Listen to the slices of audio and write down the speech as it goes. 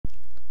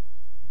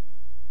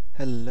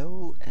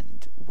Hello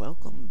and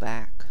welcome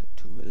back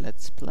to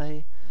Let's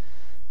Play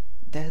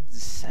Dead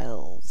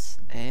Cells,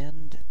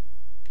 and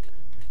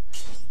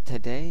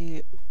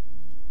today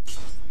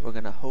we're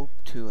gonna hope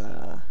to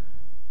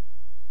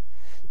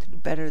do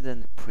better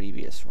than the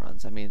previous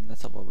runs. I mean,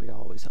 that's what we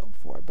always hope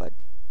for, but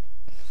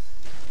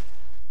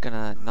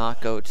gonna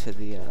not go to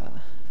the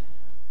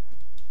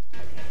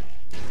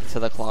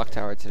clock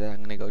tower today.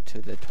 I'm gonna go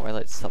to the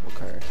Twilight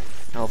Sepulchre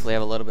and hopefully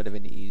have a little bit of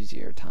an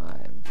easier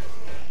time.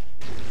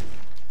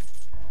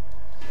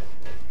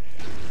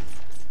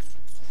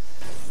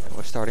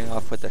 We're starting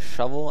off with the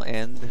shovel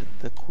and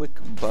the quick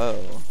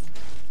bow.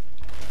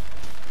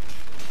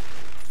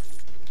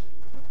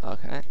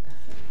 Okay.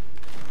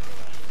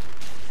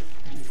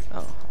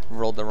 Oh,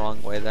 rolled the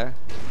wrong way there.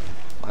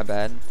 My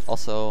bad.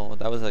 Also,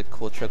 that was a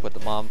cool trick with the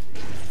bomb.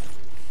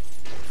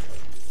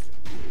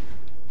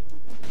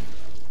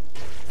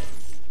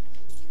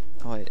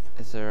 Oh wait,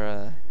 is there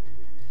a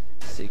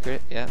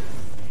secret? Yeah,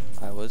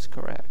 I was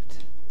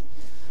correct.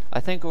 I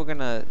think we're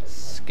gonna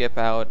skip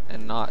out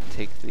and not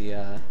take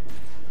the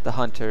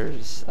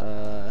hunter's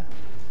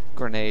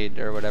grenade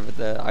or whatever,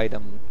 the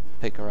item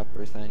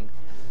picker-upper thing.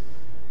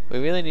 We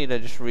really need to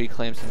just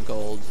reclaim some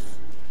gold.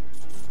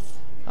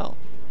 Oh.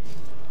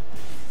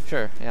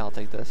 Sure, yeah, I'll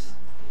take this.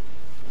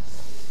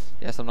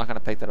 Yes, I'm not gonna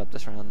pick that up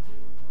this round.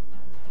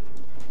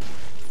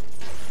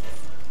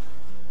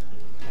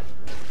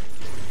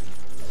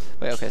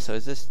 Wait, okay, so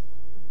is this...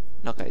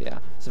 Okay, yeah.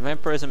 So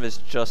Vampirism is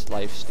just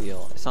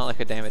lifesteal. It's not like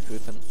a damage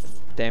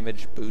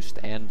boost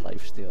and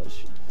lifesteal.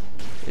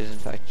 It is in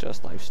fact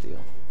just lifesteal.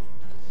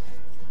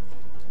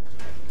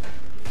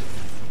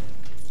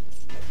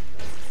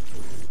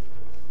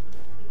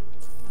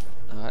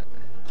 Alright.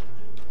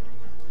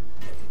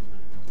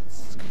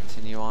 Let's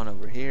continue on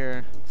over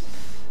here.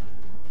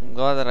 I'm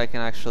glad that I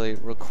can actually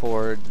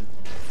record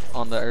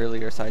on the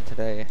earlier side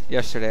today.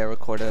 Yesterday I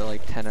recorded at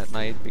like 10 at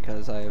night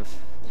because I have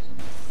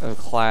a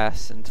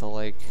class until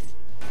like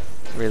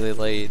really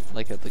late,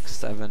 like at like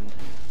 7.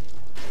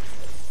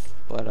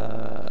 But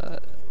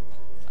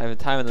I have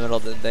time in the middle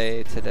of the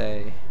day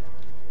today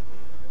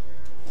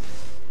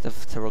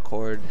to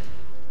record,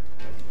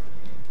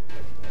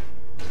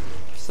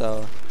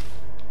 so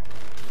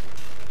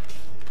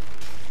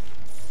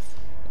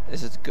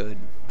this is good.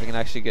 I can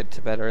actually get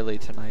to bed early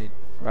tonight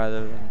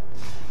rather than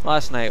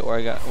last night where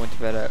I went to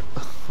bed at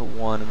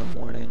 1 in the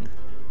morning.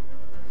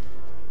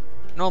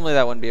 Normally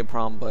that wouldn't be a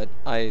problem, but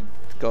I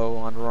go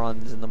on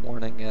runs in the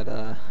morning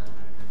at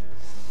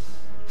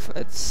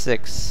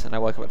 6 and I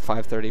wake up at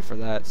 5:30 for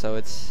that, so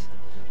I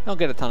don't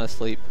get a ton of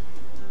sleep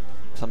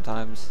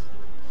sometimes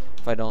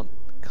if I don't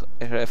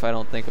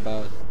think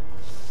about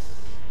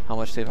how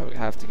much sleep I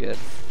have to get.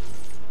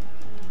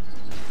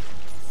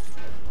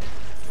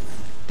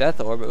 Death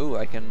Orb, ooh,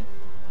 I can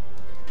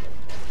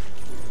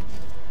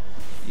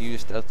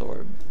use Death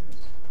Orb.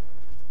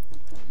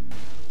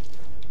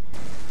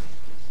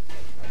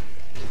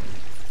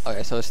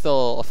 Okay, so it's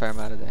still a fair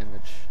amount of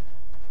damage,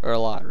 or a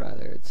lot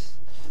rather. It's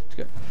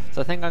good.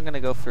 So I think I'm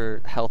gonna go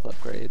for health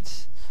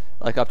upgrades.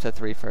 Like up to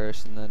 3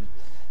 first, and then,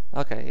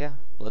 okay, yeah,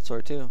 Blood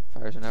Sword 2,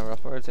 fires are never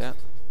upwards, yeah.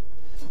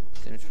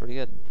 Seems pretty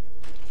good.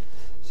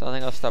 So I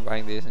think I'll stop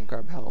buying these and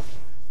grab health.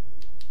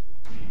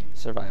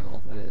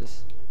 Survival, that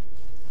is.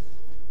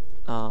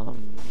 I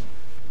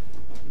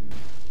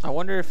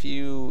wonder if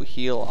you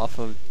heal off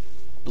of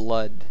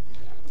blood.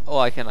 Oh,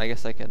 I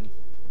guess I can.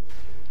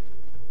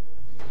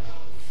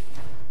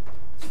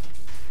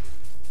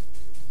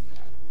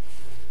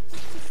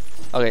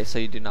 Okay, so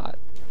you do not.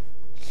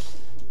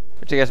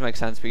 Which I guess makes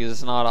sense because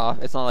it's not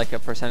like a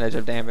percentage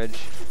of damage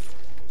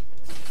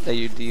that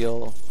you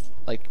deal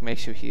like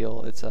makes you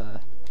heal. It's oh,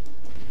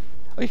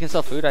 you can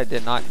sell food? I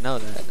did not know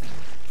that.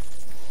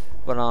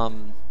 But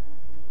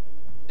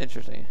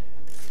interesting.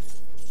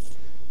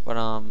 But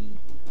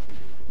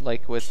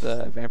like with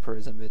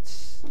vampirism,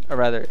 or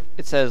rather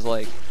it says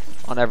like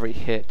on every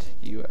hit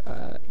you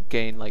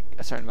gain like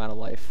a certain amount of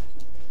life.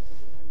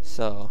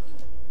 So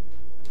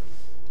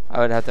I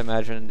would have to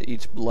imagine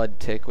each blood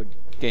tick would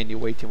gain you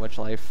way too much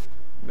life,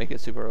 make it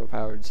super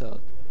overpowered,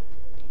 so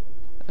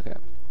okay.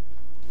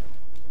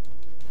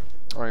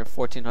 Alright,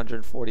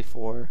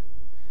 1444.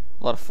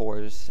 A lot of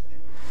 4s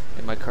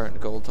in my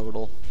current gold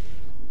total.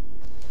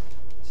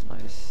 It's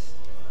nice.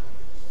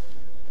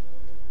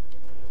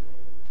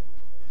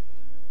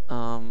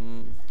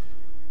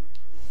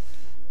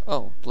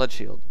 Oh, blood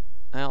shield.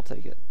 I'll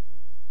take it.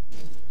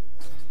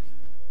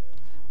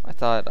 I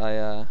thought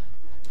I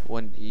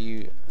wouldn't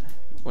use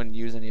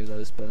any of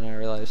those, but then I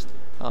realized,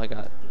 oh, I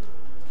got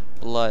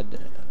blood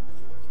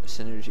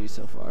synergy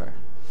so far.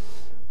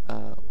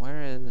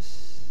 Where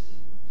is...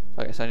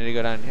 Okay, so I need to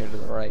go down here to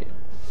the right.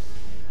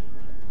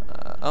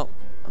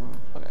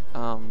 Okay.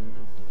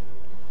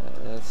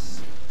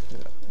 That's...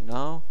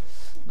 No,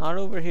 not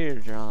over here,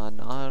 John.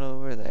 Not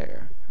over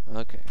there.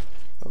 Okay.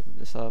 Open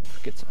this up,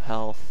 get some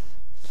health.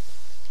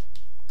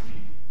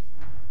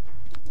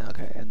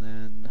 Okay, and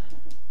then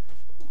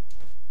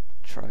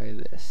try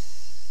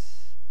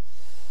this.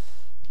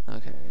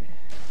 Okay.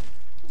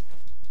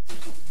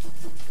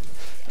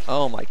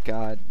 Oh my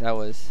god, that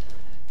was...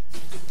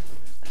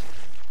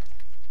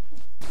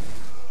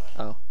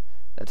 Oh,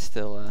 that's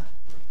still,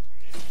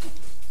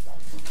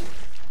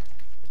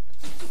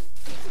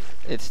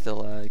 it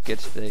still,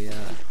 gets the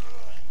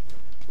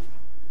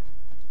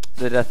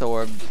death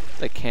orb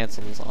that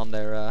cancels on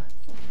their,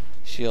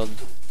 shield.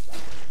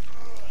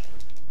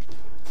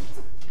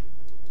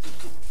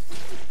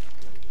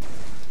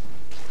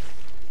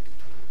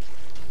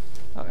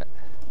 Alright.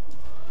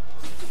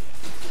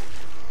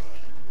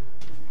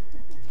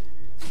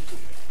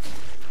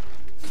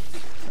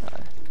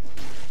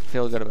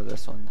 Feel good about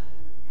this one.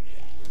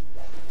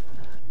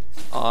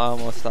 I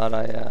almost thought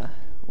I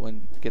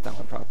wouldn't get that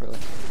one properly.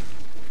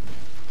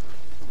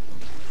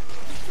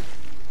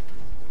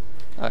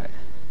 Alright.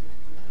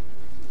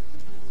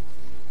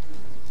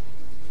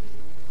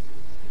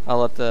 I'll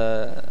let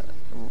that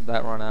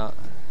run out.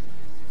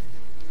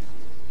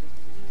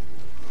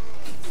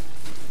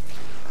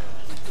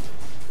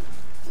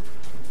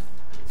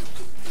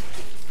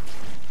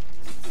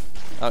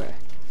 Okay.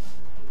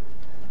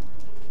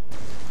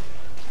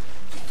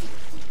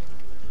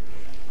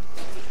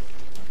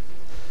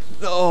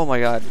 Oh my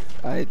god.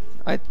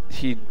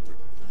 He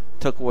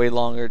took way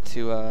longer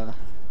to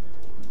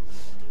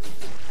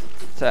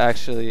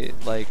actually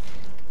like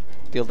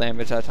deal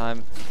damage that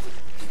time.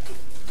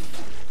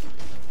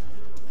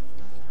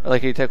 Or,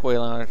 like, he took way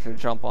longer to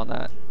jump on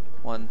that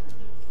one.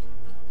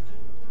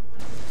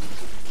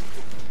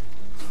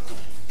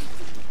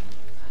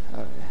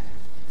 Okay.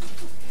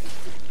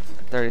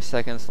 30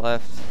 seconds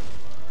left.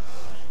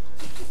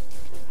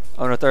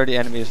 Oh no, 30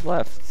 enemies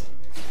left.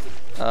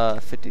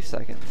 50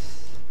 seconds.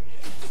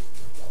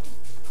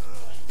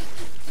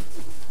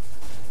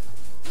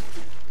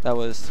 That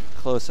was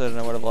closer than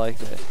I would have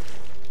liked it.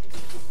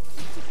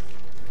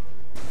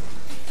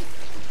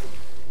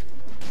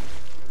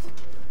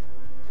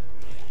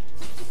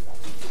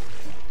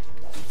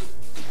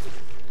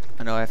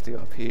 I know I have to go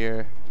up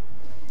here.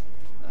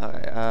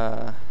 Alright,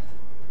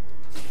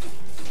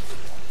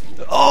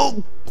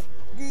 oh!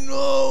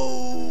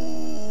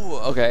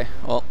 No! Okay,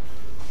 well.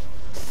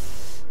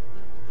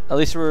 At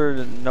least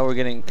we're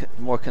getting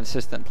more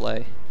consistent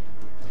play.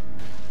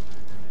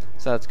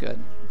 So that's good.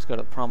 Let's go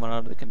to the Promenade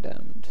of the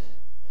Condemned.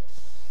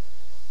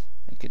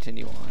 And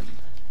continue on.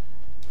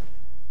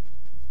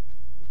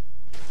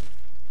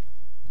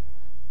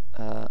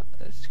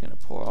 Just gonna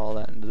pour all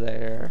that into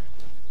there.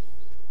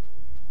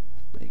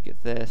 Let me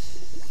get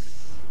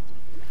this.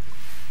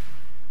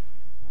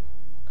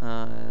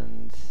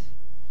 And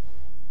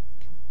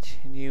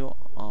continue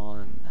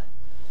on.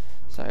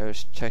 Sorry, I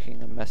was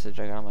checking a message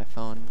I got on my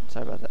phone.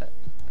 Sorry about that.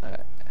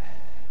 Alright.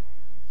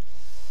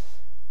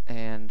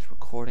 And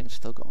recording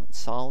still going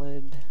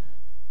solid.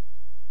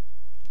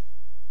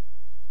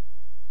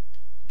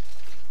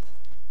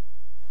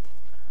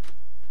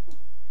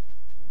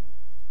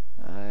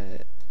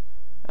 Alright.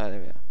 Oh, there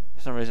we go.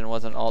 For some reason it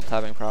wasn't alt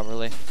tabbing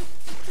properly.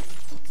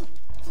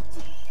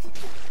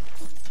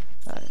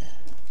 Alright.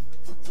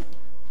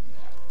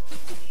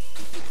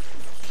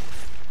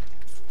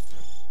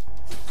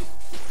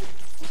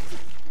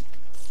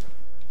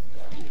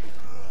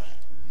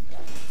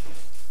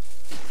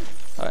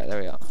 Alright, there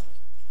we go.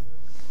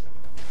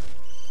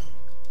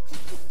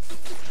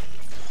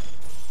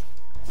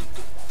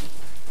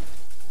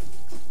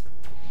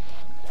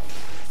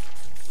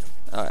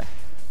 Alright.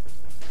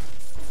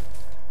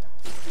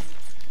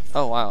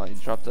 Oh wow, he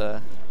dropped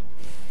a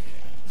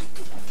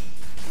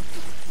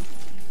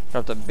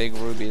big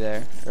ruby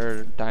there,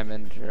 or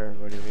diamond, or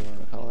whatever you want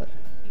to call it.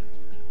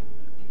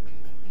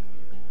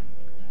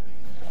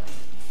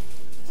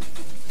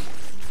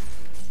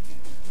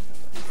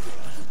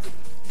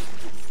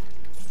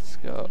 Let's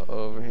go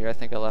over here. I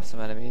think I left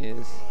some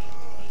enemies.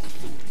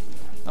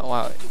 Oh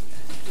wow.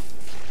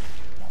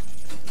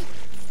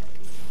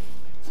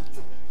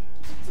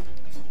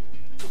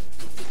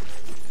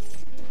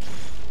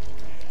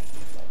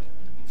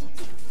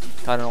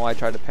 I don't know why I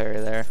tried to parry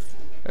there.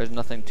 There's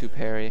nothing to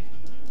parry.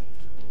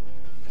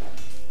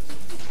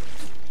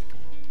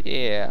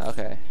 Yeah,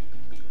 okay.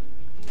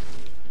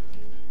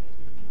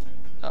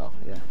 Oh,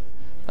 yeah.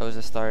 That was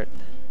a start.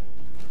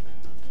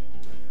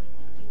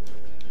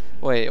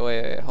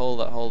 Wait,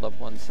 hold up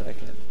 1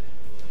 second.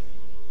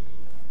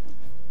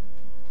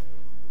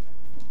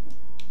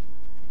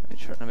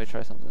 Let me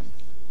try something.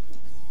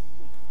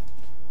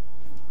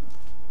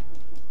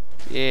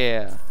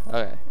 Yeah,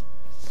 okay.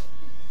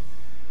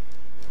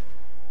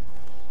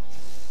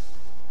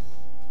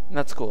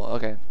 That's cool,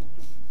 okay.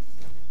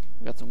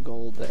 Got some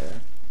gold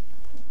there.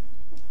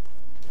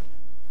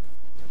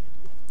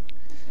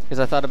 Because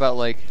I thought about,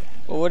 like,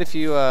 well, what if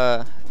you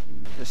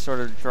just sort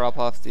of drop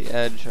off the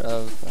edge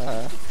of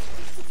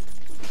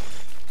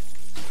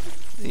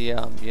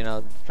you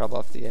know, drop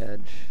off the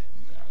edge,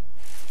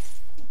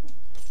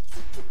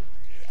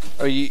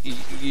 or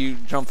you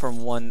jump from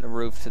one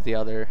roof to the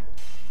other.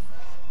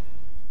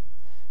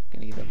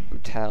 Gonna get a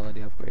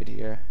brutality upgrade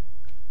here.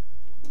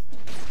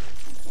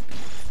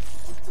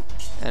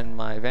 And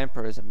my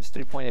vampirism is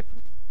 3.8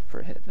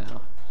 per hit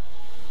now.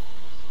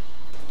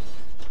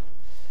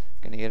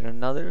 Gonna get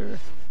another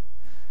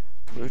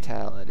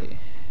Brutality.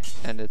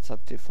 And it's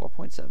up to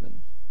 4.7.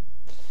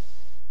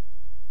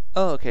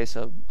 Oh, okay,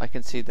 so I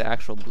can see the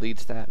actual bleed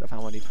stat of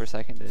how many per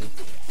second it is.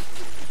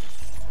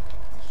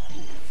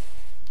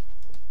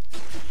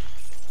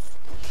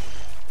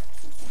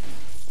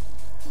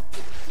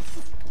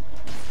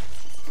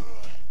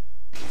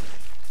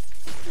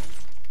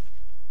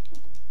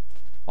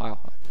 Wow.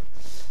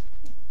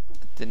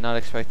 Did not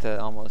expect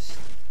to almost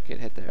get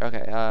hit there.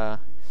 Okay,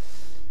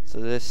 so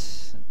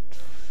this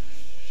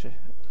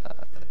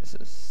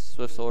is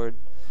Swift Sword.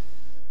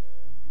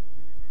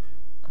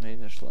 Let me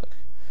just look.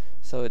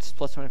 So it's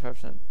plus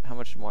 25%. How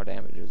much more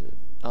damage is it?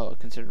 Oh,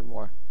 considered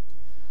more.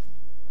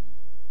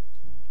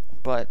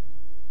 But,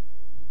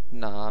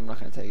 nah, I'm not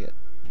going to take it.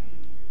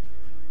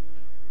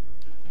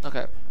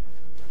 Okay.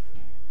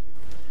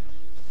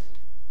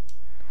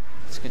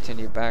 Let's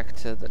continue back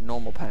to the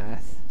normal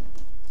path.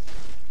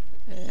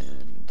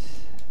 And...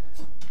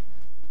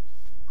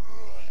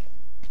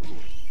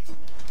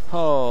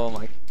 oh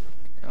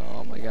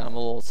my god, I'm a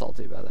little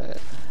salty about that.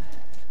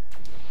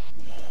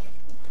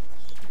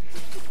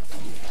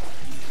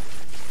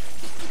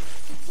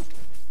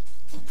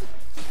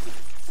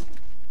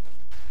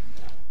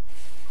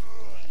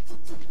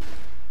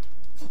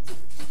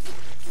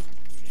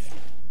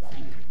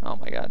 Oh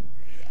my god.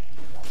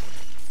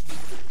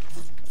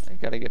 I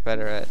gotta get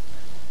better at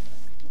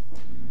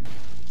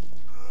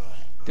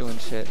doing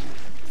shit.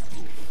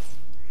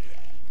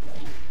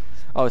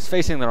 Oh, I was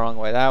facing the wrong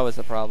way. That was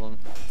the problem.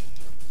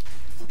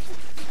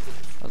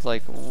 I was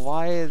like,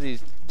 why are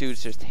these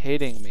dudes just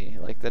hitting me?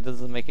 Like, that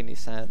doesn't make any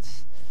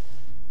sense.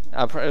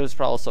 It was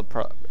also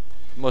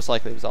most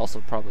likely it was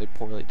also probably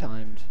poorly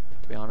timed,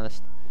 to be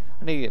honest.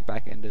 I need to get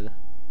back into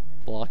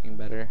blocking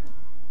better.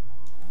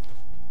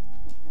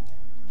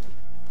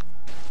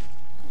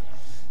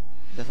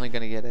 Definitely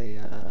gonna get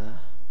a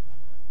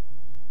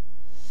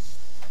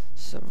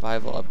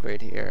survival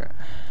upgrade here.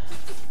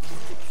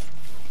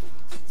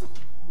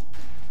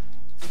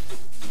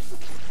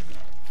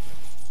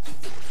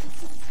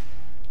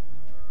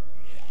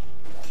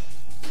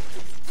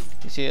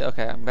 You see,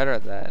 okay, I'm better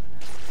at that.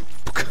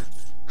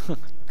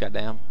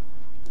 Goddamn.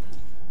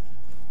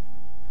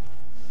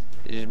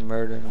 You're just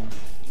murdering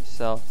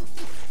yourself.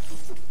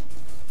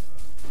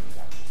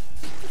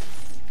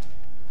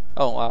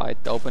 Oh wow, I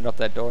opened up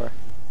that door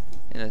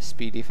in a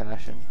speedy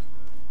fashion.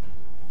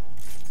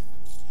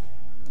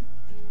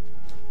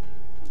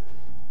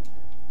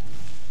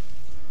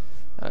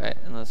 Okay,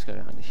 and let's go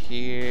down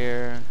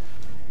here.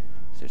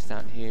 So it's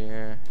down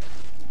here.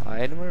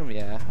 Item room?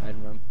 Yeah,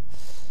 item room.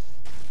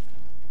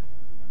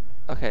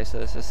 Okay, so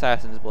this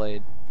Assassin's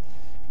Blade.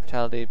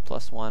 Brutality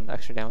 +1,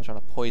 extra damage on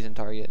a poison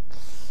target.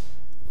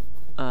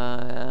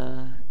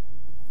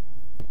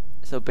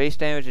 So base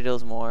damage it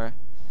deals more.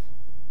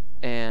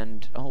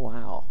 And, oh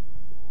wow.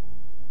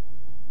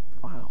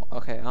 Wow,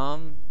 okay,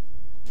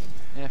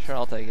 yeah, sure,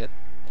 I'll take it.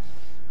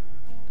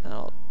 And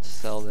I'll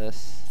sell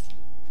this.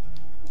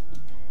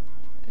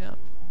 Yeah.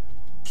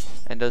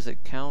 And does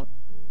it count?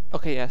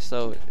 Okay, yeah,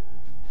 so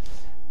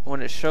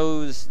when it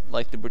shows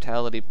like the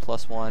brutality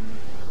 +1,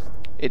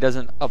 it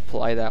doesn't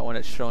apply that when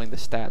it's showing the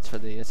stats for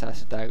the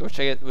Assassin's Dagger,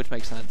 which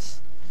makes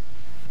sense.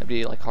 It'd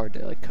be like hard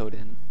to like code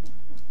in.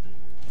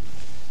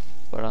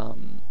 But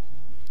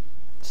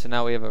so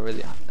now we have a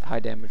really high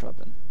damage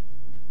weapon.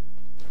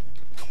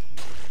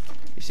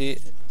 You see?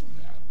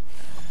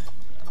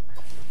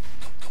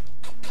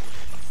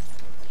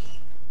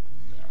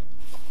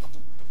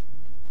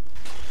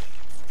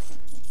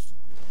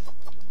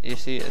 You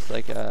see, it's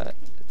like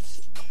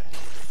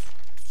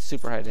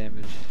super high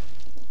damage.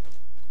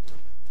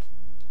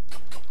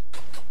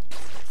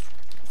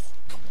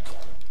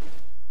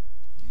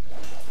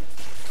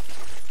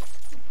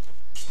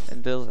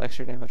 And deals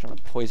extra damage on a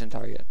poison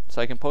target.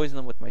 So I can poison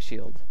them with my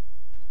shield.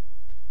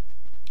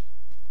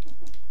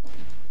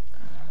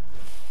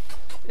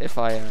 If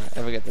I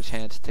ever get the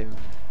chance to.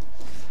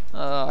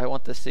 I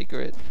want the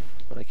secret,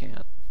 but I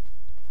can't.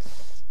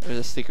 There's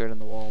a secret in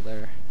the wall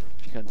there,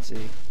 if you couldn't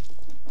see.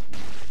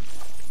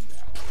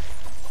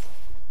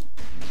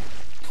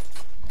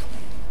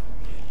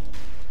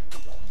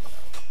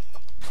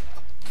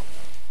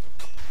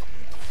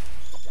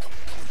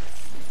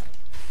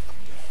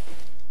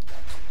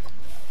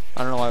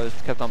 I don't know why I was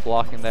kept on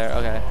blocking there.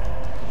 Okay.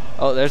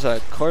 Oh, there's a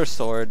course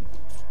sword.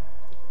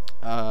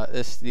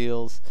 This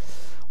deals...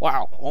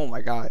 wow, oh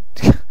my god.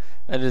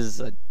 That is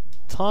a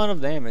ton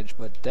of damage,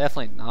 but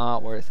definitely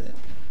not worth it.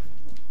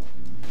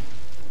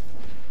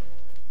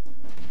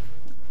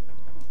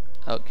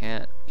 Oh,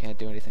 can't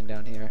do anything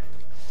down here.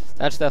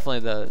 That's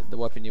definitely the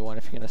weapon you want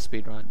if you're gonna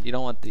speedrun. You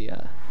don't want the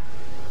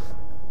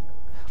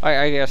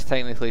I guess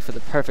technically for the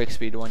perfect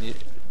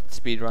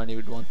speedrun you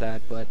would want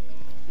that, but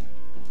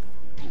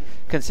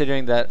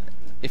considering that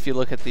if you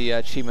look at the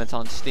achievements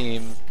on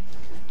Steam,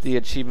 the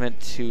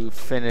achievement to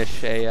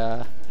finish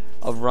a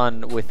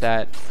run with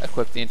that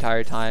equipped the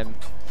entire time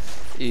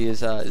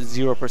is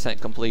 0%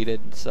 completed.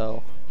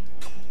 So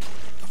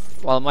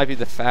while it might be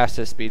the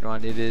fastest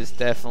speedrun, it is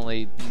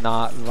definitely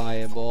not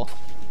viable.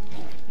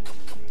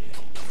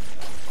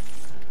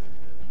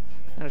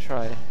 I'm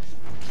try.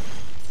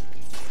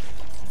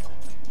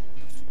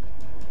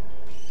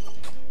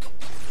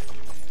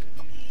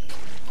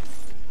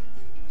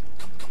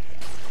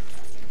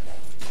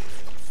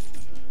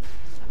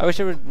 I wish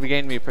it would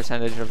regain me a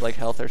percentage of like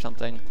health or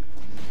something,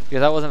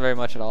 because that wasn't very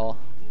much at all.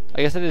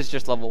 I guess it is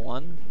just level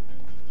 1.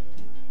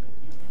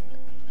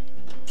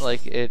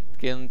 Like it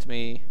gains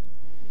me.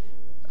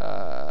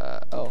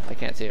 Oh, I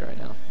can't see it right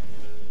now.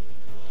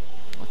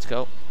 Let's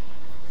go.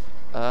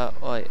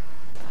 Wait.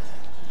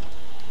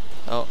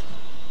 Oh.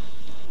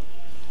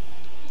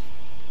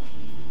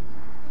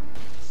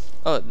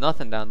 Oh,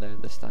 nothing down there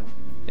this time.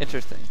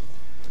 Interesting.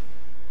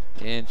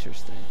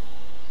 Interesting.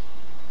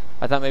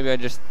 I thought maybe I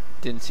just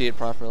didn't see it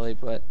properly,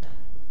 but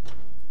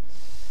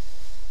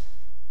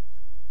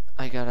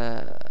I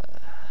gotta.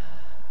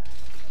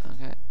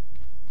 Okay.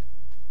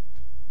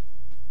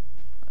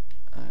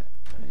 Alright,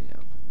 let me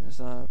open this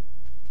up.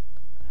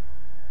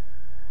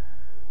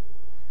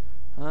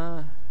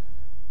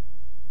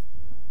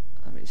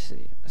 Let me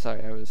see.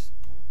 Sorry, I was.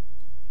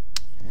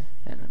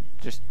 And I'm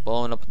just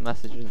blowing up with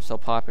messages. I'm so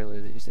popular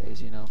these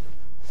days, you know.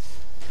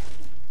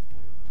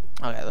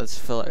 Okay, let's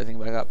fill everything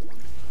back up.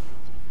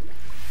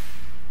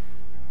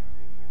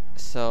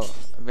 So,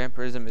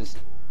 vampirism is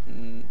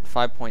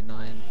 5.9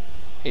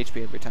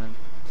 HP every time.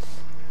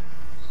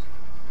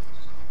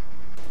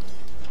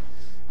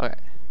 Okay,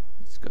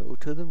 let's go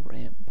to the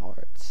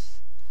ramparts.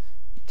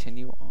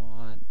 Continue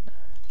on.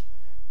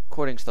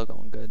 Recording's still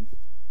going good.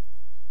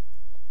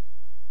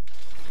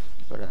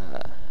 But,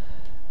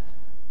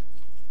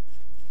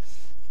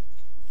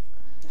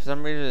 for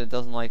some reason it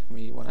doesn't like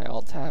me when I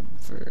alt-tab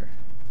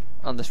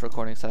on this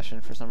recording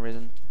session for some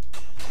reason.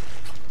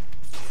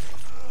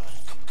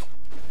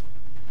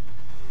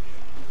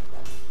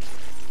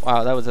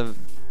 Wow, that was a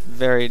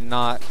very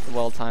not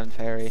well-timed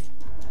parry.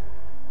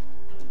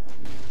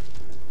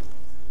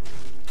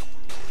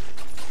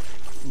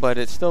 But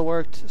it still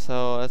worked,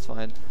 so that's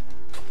fine.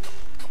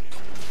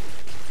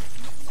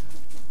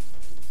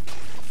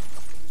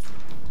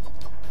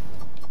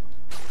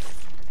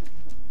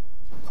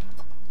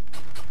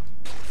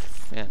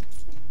 Man.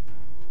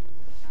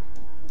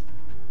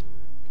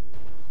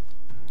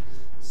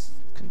 Let's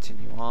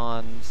continue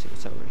on, see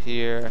what's over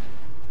here.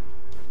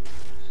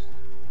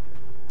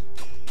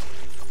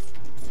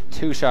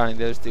 Two-shotting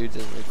those dudes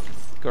is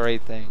a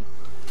great thing.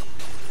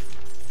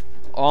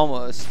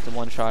 Almost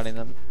one-shotting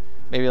them.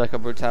 Maybe like a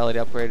brutality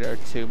upgrade or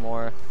 2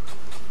 more.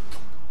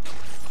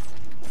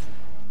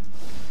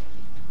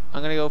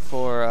 I'm gonna go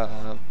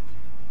for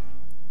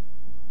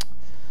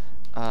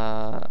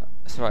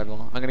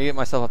survival. I'm gonna get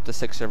myself up to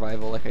 6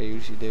 survival like I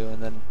usually do,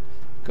 and then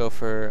go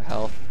for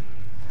health.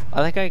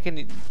 I think I can.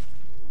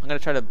 I'm gonna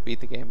try to beat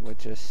the game with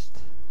just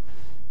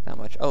that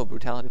much. Oh,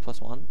 brutality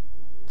 +1.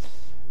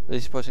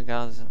 Release potion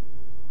counts.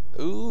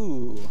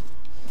 Ooh.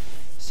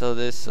 So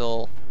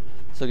this'll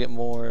get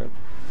more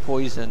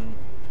poison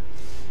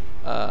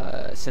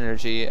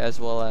synergy, as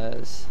well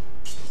as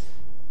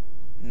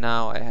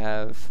now I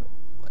have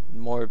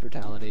more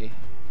brutality.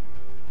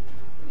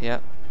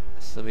 Yep.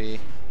 This will be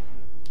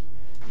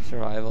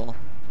survival.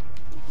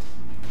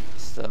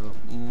 So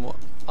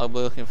I'll be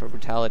looking for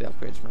brutality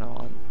upgrades from now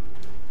on.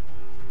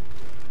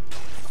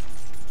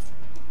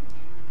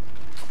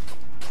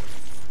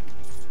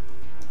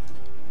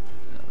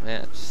 Oh,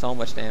 man, so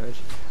much damage.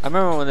 I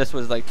remember when this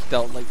was like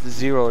dealt like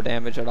 0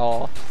 damage at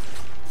all.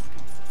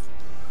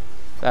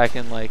 Back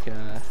in like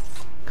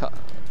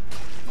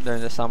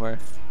during the summer.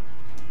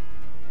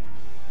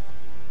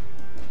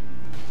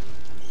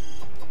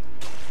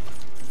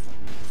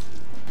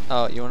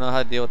 Oh, you wanna know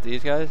how to deal with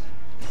these guys?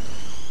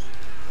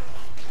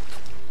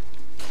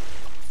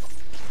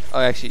 Oh,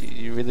 actually, do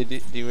you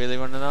really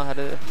want to know how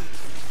to?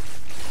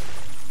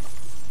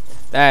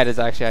 That is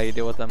actually how you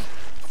deal with them.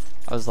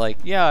 I was like,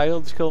 yeah,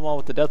 I'll just kill them all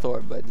with the death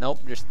orb, but nope,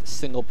 just a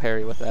single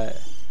parry with that.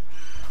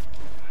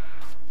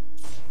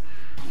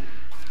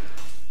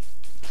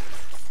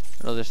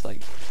 It'll just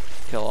like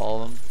kill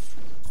all of them.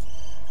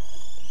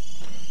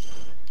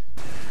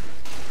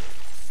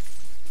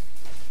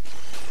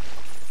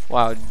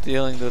 Wow,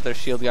 dealing with their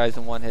shield guys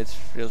in 1 hit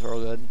feels real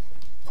good.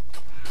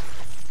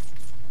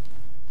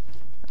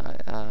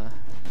 Alright,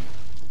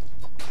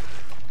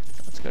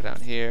 let's go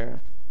down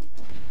here.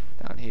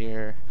 Down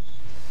here.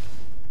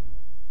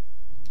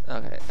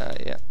 Okay,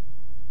 yeah.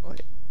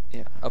 Wait,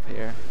 yeah, up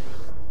here.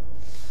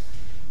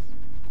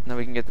 Now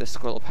we can get this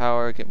Squirrel of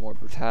Power, get more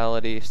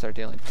brutality, start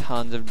dealing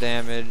tons of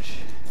damage.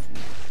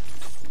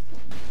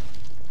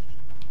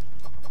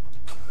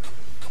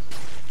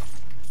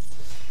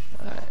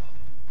 Alright.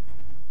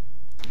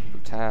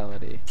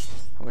 Brutality.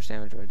 How much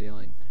damage are we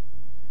dealing?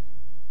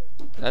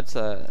 That's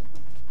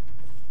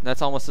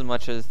almost as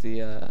much as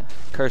the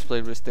Curse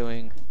Blade was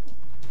doing.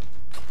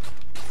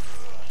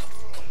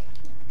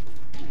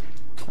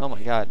 Oh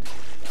my god.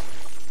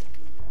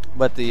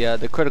 But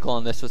the critical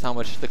on this was how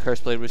much the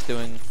Curse Blade was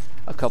doing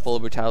a couple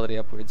of brutality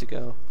upgrades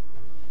ago.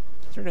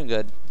 So we're doing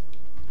good.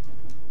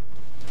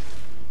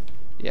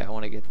 Yeah, I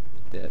want to get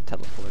the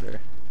teleporter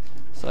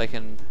so I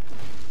can.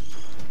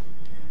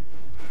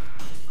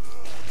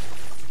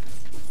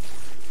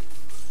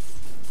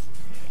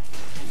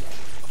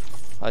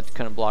 I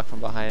couldn't block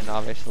from behind,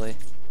 obviously.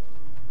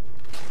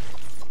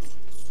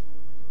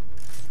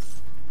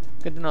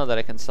 Good to know that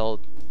I can sell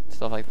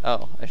stuff like...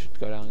 Oh, I should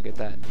go down and get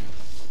that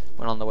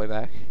when on the way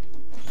back.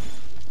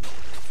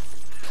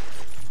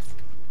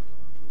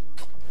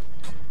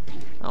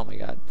 Oh my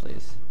god,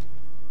 please.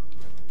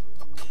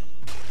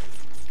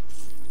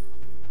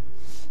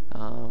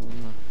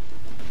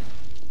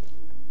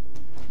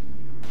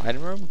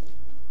 Item room?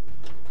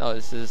 Oh,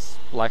 this is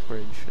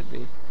Blackbridge, should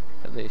be,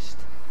 at least.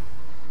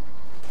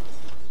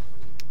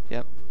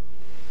 Yep.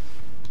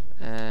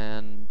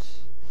 And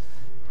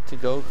to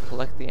go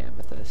collect the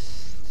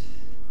amethyst.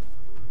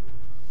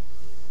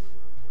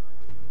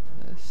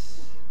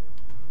 This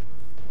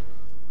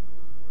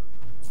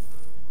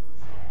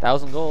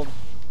 1,000 gold.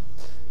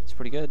 It's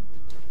pretty good.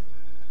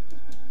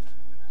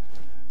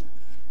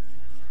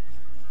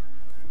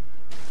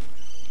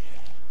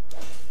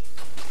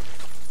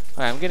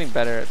 Alright, I'm getting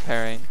better at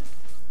parrying.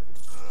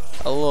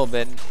 A little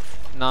bit.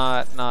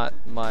 Not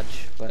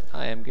much, but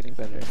I am getting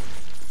better.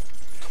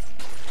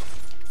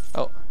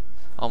 Oh,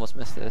 almost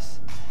missed this.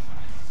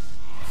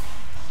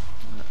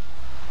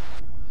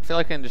 I feel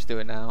like I can just do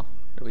it now.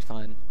 It'll be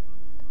fine.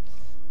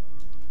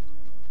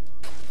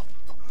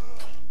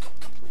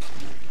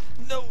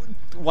 No!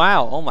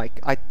 Wow, oh my...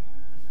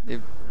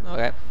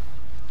 okay.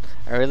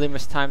 I really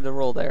mistimed the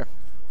roll there.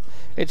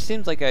 It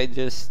seems like I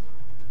just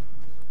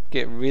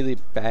get really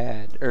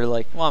bad, or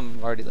like, well,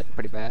 I'm already like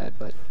pretty bad,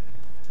 but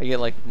I get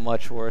like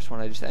much worse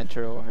when I just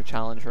enter our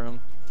challenge room.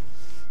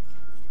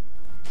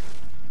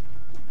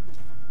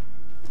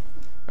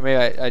 Or maybe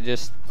I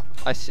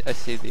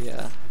see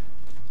the,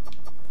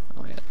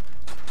 oh yeah,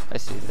 I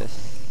see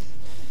this.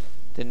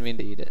 Didn't mean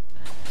to eat it.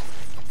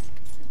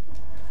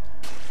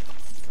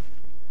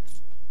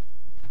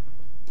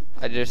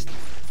 I just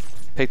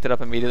picked it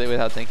up immediately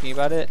without thinking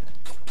about it,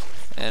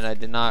 and I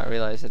did not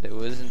realize that it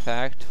was in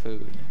fact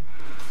food.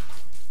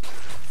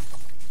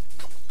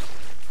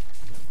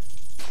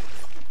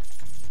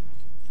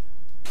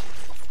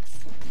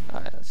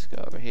 Alright, let's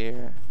go over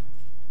here.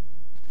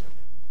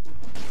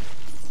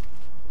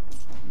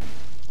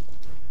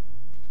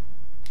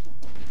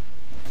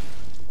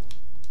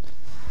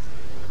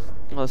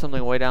 Oh, there's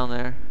something way down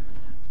there.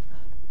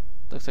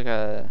 Looks like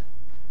a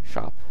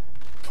shop.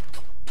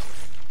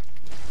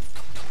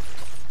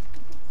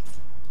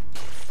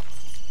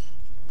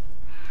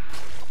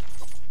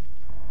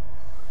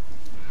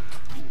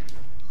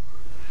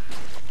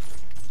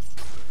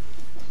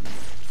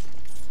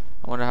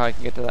 I wonder how I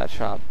can get to that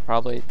shop.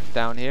 Probably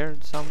down here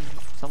some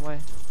way.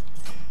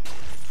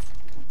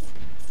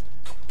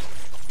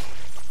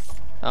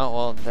 Oh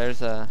well, there's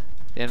the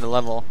end of the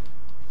level.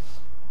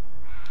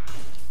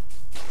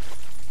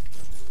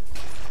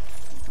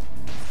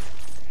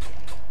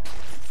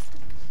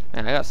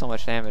 Man, I got so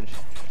much damage.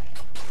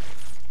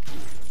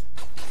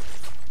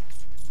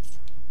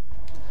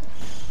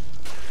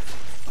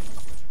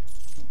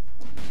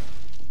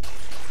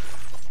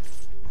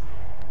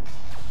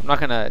 I'm not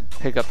gonna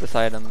pick up this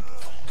item,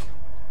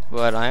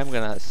 but I am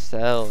gonna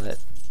sell it.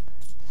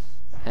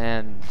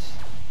 And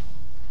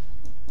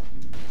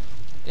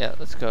yeah,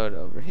 let's go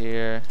over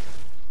here.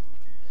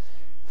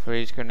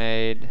 Freeze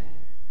grenade.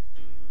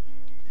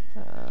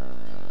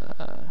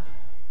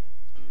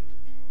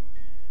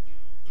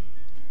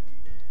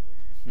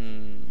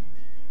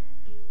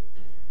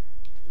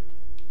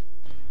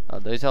 Oh,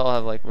 these all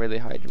have like really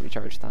high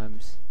recharge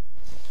times.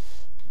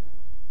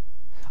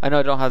 I know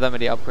I don't have that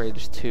many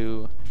upgrades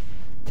to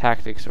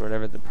tactics or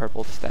whatever the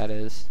purple stat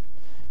is,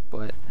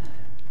 but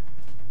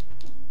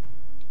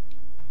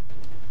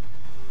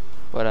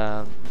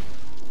I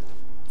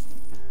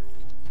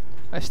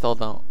still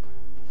don't.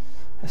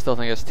 I still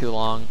think it's too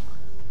long.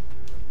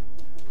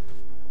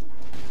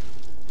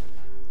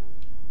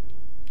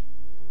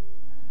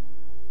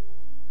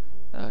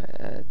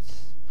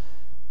 It's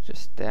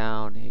just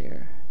down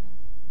here.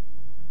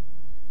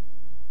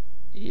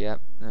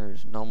 Yep,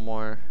 there's no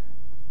more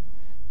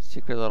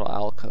secret little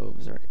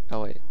alcoves or...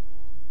 Oh wait.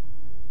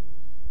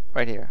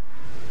 Right here.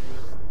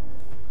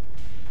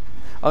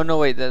 Oh no,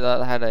 wait,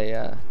 that had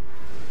a,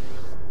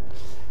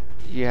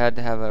 you had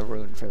to have a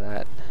rune for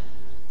that.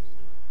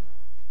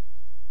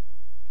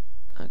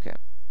 Okay.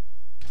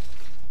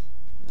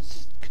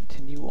 Let's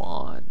continue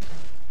on.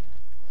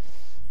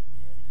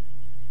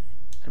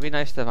 It'd be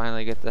nice to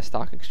finally get the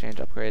stock exchange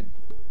upgrade.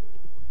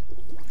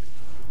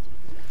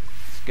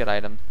 It's a good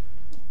item.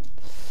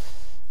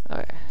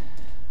 Okay.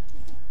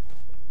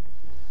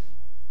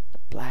 The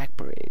Black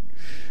Bridge.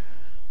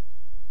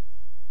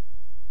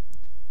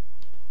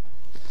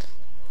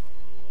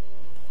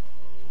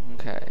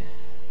 Okay.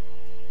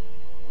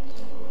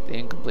 The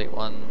incomplete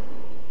one.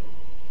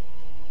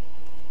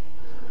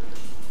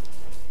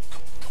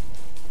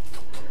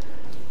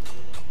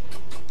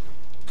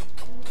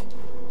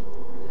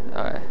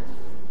 Alright.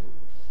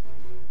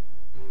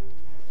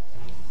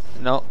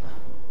 No.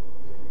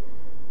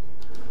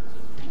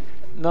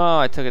 No,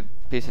 I took a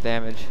piece of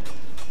damage.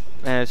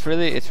 Man, it's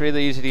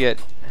really easy to get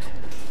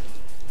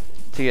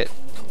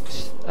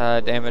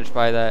damaged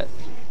by that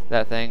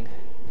thing.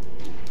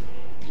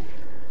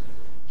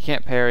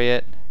 Can't parry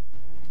it.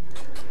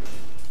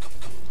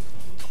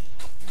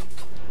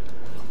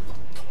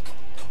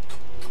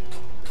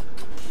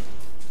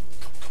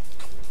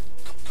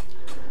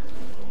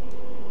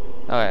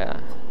 Oh yeah.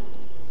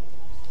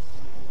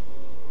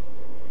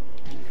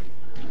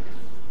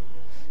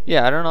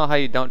 Yeah, I don't know how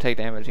you don't take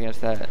damage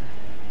against that.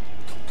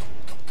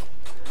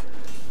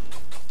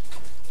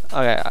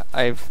 Okay,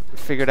 I've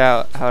figured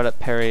out how to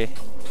parry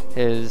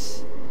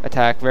his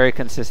attack very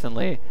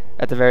consistently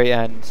at the very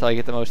end, so I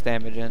get the most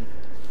damage in.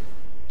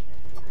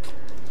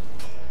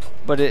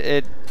 But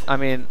I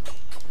mean,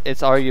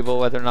 it's arguable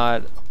whether or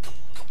not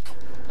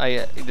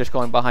just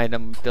going behind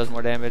him does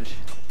more damage.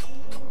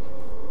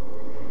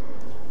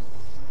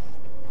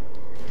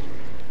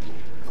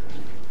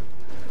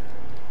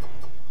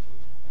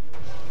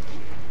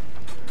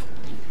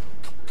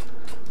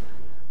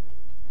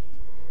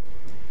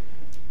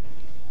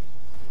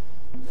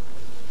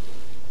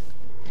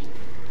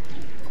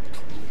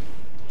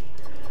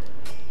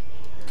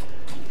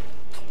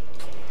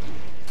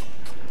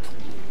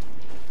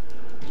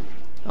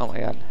 Oh my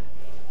god.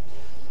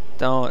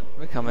 Don't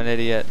become an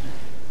idiot.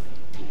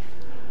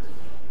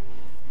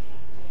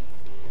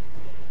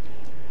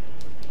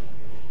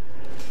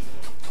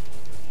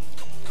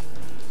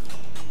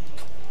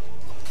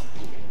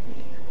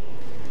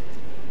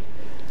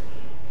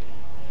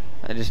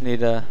 I just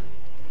need to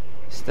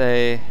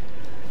stay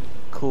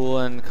cool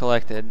and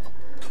collected.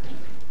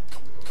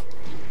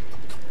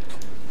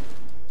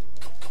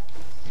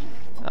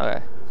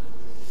 Okay.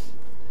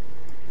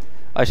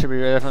 I should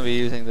definitely be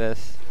using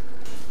this.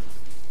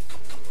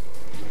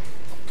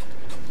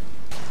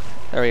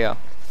 There we go.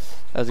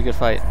 That was a good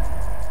fight.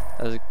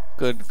 That was a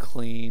good,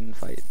 clean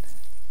fight.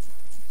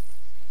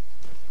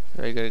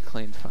 Very good,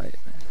 clean fight.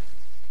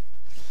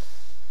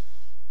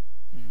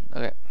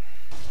 Okay.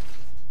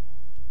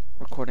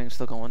 Recording's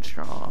still going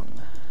strong.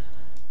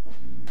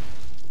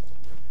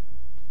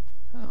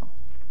 Oh.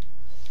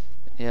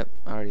 Yep,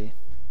 already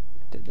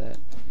did that.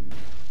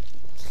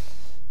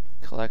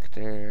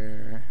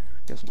 Collector.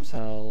 Get some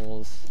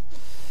cells.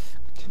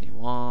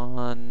 Continue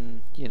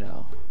on. You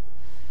know.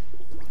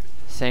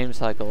 Same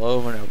cycle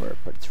over and over,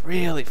 but it's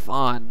really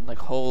fun. Like,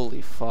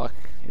 holy fuck,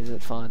 is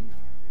it fun.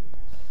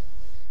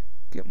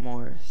 Get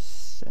more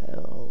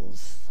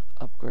cells.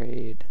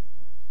 Upgrade.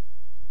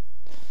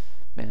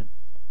 Man,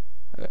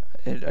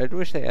 I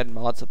wish they had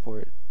mod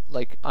support.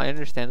 Like, I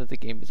understand that the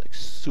game is like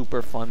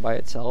super fun by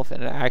itself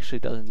and it actually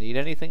doesn't need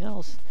anything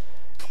else,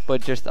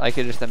 but just I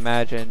could just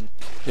imagine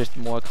just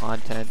more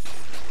content.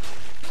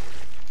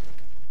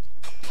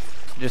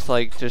 Just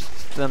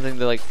something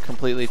to like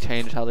completely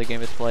change how the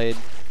game is played.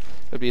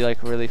 Would be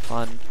like really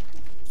fun.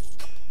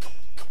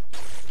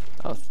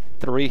 Oh,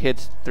 3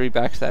 hits, 3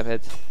 backstab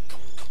hits.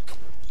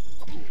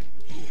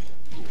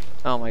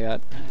 Oh my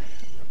god.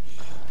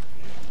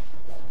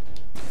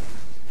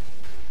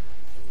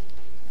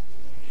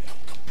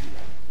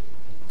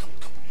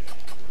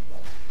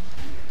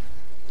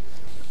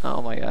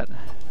 Oh my god.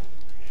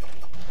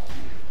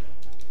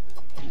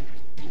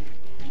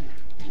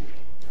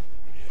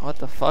 What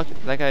the fuck?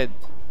 That guy.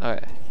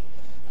 Okay.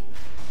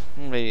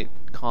 Let me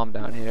calm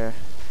down here.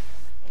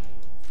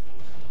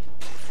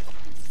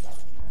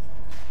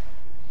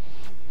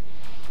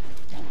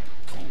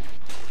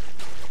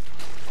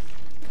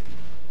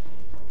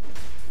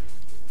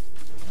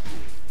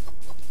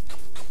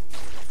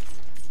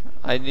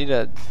 I need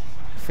to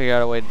figure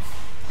out a way to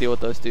deal with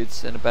those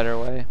dudes in a better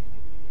way.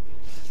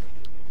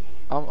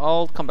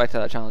 I'll come back to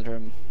that challenge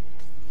room.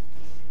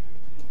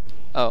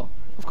 Oh,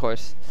 of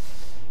course.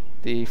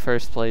 The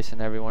first place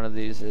in every one of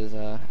these is,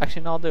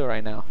 actually no, I'll do it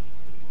right now.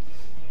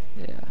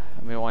 Yeah,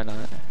 I mean, why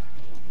not?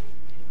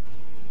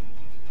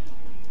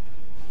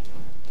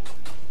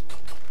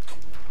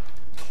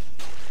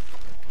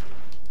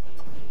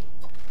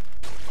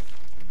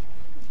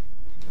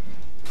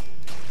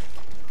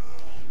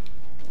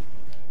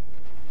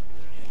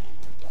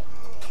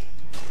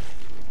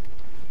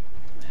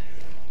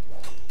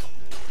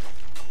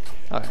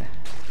 Okay.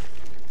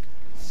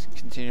 Let's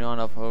continue on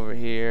up over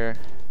here.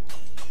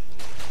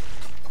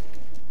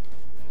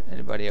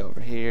 Anybody over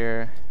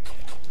here?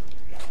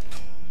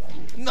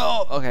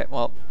 No! Okay,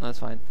 well, that's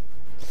fine.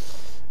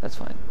 That's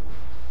fine.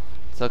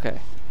 It's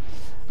okay.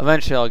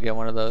 Eventually I'll get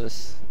one of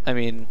those. I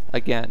mean,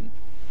 again.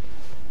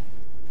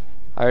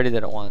 I already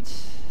did it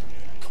once.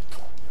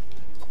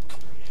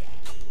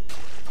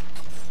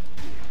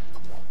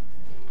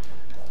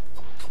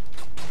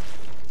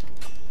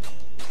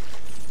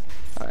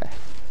 Alright.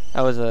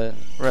 That was a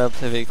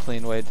relatively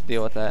clean way to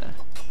deal with that.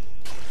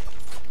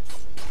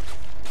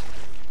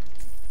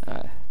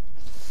 Alright.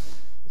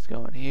 Let's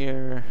go in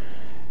here.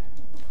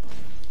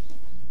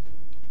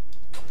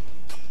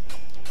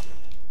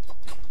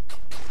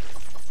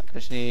 I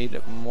just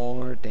need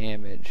more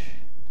damage.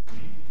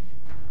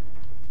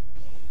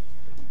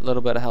 A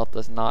little bit of health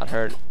does not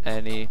hurt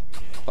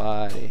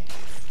anybody.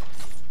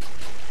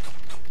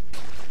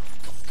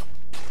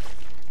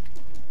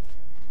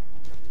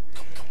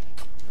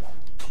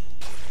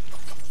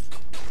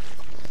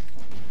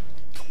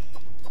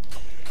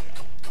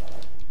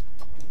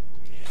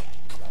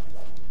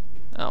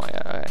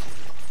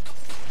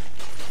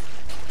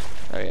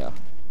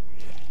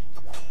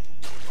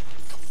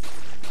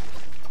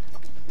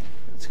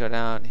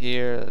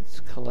 here.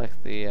 Let's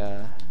collect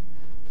the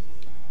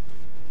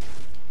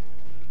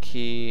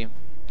key.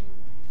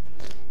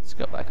 Let's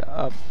go back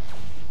up.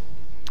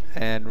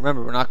 And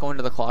remember, we're not going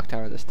to the clock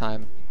tower this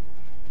time.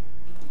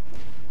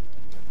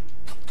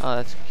 Oh,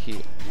 that's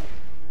cute.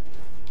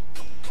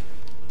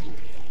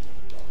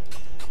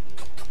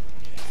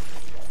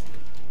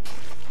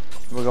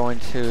 We're going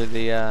to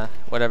the,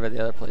 whatever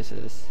the other place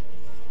is.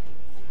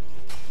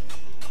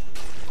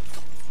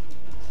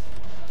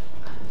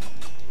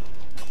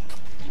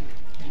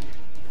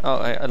 Oh,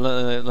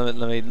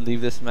 let me leave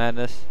this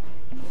madness.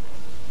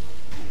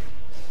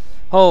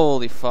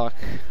 Holy fuck.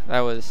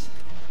 That was...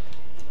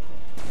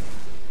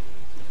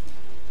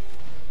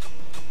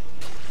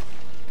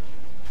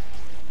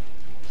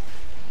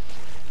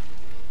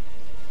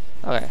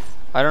 Okay.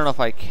 I don't know if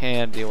I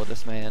can deal with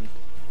this man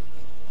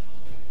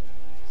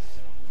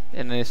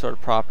in any sort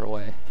of proper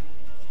way.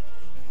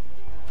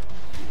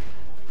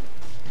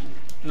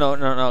 No,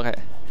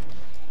 okay.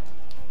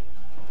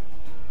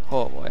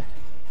 Oh boy.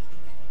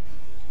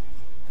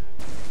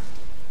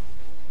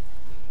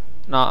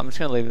 No, I'm just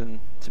gonna leave him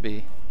to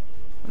be.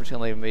 I'm just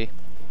gonna leave him be.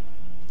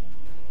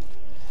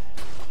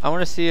 I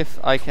wanna see if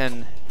I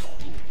can...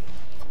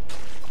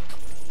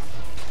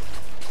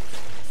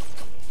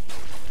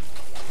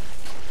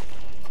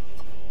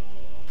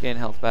 gain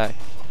health back.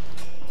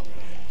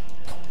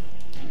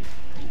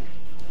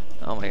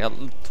 Oh my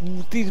god,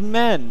 these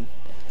men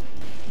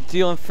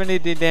deal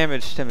infinity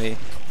damage to me.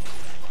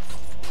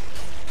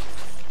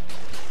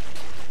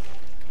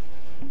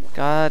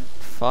 God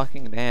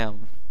fucking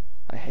damn.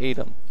 I hate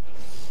them.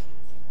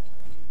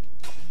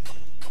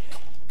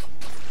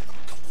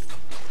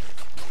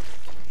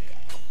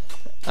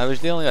 I was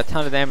dealing a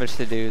ton of damage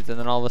to dudes and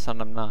then all of a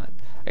sudden I'm not.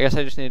 I guess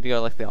I just need to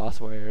go like the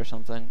Osway or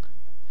something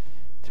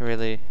to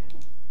really...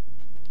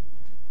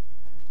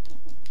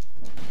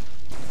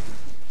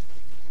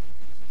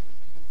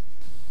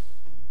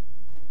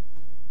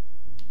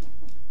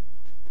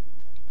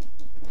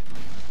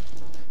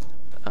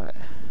 Alright.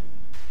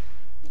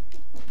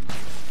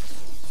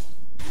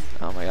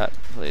 Oh my god,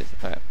 please.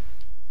 Alright.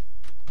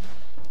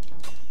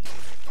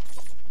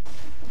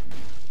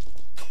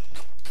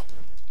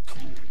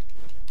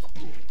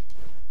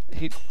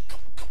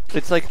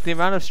 It's like the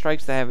amount of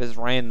strikes they have is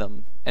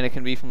random, and it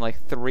can be from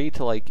like 3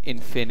 to like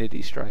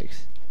infinity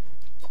strikes.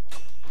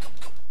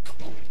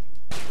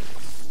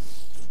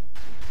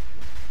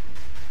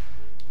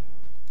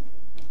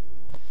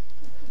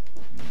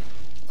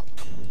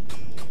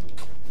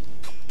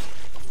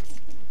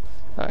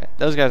 Alright,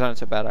 those guys aren't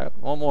so bad. I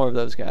want more of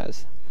those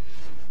guys.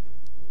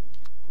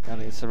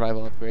 Gotta get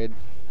survival upgrade.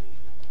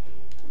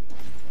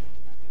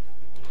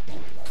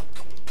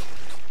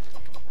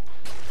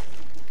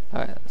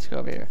 Alright, let's go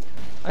over here.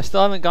 I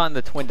still haven't gotten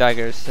the twin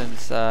daggers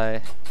since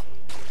I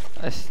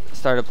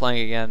started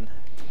playing again.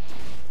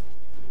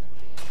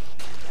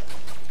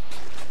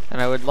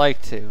 And I would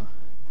like to.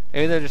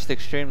 Maybe they're just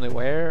extremely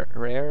rare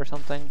or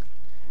something,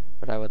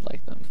 but I would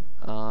like them.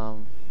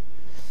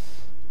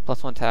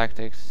 +1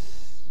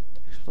 tactics,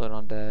 explode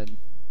on dead.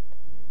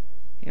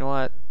 You know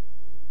what?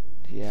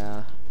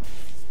 Yeah.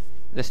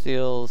 This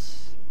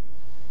deals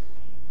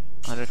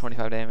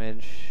 125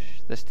 damage.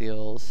 This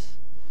deals...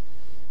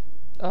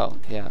 Oh,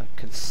 yeah,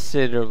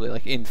 considerably,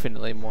 like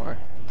infinitely more.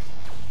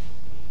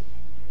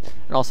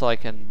 And also I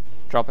can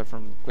drop it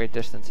from great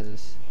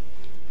distances.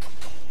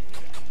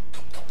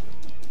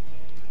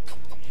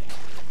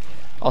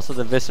 Also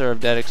the Viscera of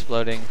Dead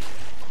exploding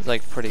is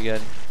like pretty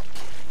good.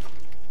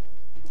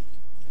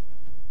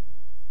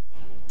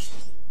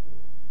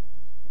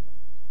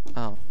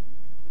 Oh.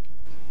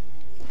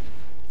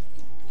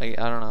 Like,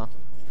 I don't know.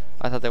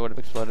 I thought they would have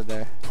exploded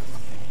there.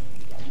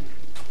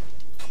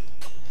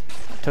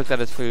 Took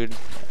that as food.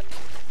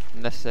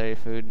 Necessary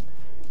food.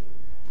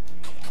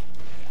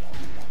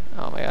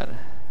 Oh my god.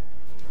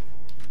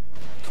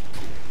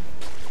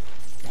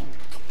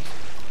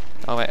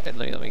 Oh wait, let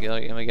me get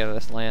out of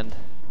this land.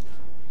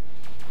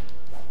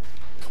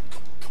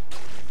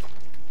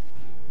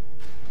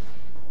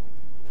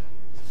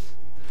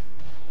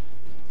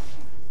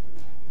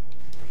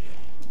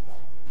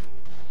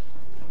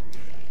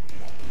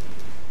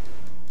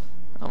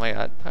 Oh my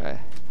god. Okay.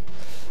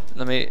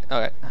 Let me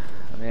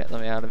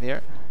out of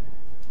here.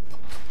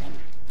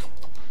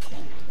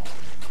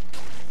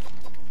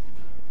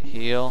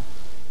 Heal.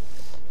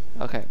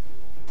 Okay.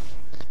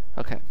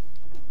 Okay.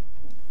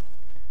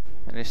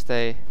 I need to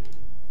stay.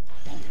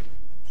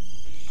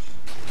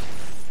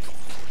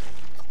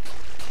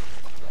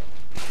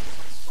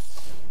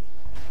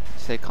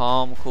 Stay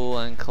calm, cool,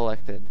 and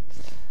collected.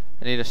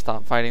 I need to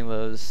stop fighting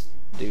those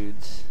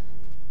dudes.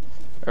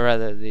 Or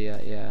rather, the,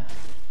 yeah.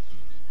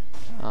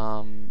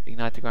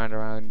 Ignite the ground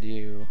around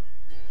you.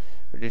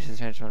 Reduces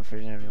damage on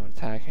freezing everyone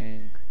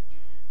attacking.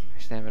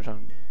 Increase damage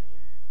on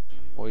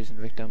poison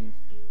victim.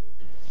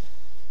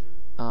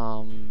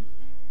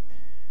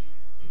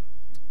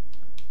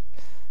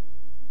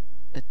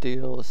 It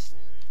deals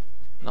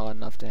not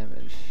enough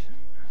damage.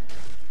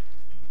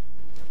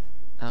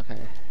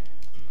 Okay.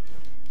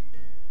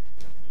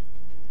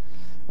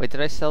 Wait, did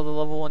I sell the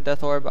level 1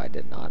 death orb? I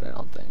did not, I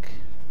don't think.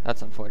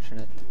 That's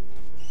unfortunate.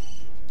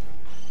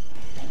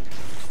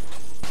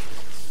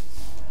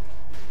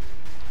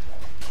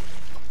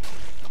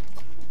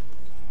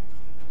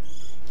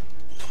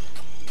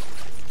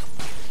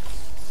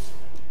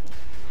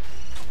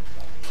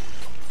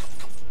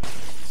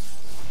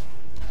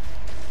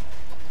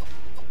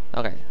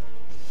 Okay.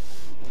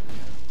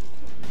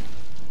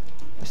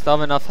 I still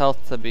have enough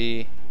health to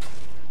be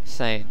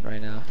sane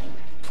right now.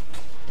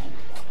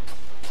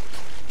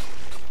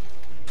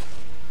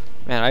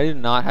 Man, I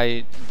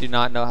do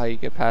not know how you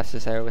get past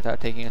this area without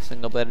taking a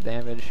single bit of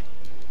damage.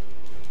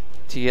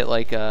 To get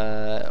like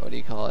what do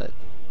you call it?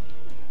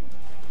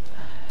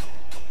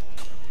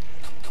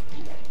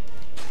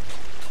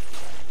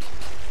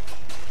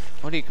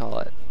 What do you call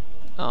it?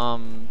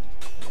 Oh.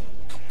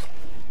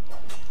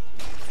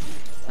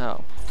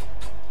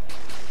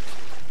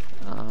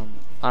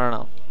 I don't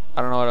know.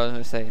 I don't know what I was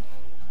gonna say.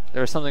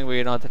 There was something where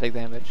you don't have to take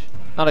damage.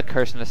 Not a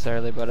curse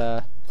necessarily, but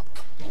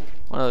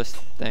one of those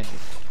things.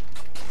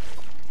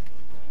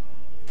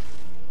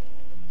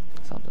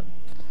 Something.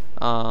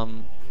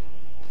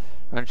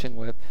 Wrenching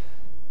whip.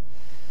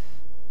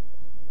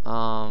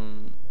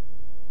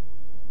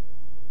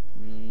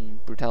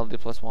 Brutality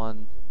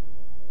 +1.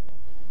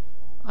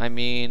 I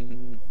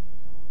mean,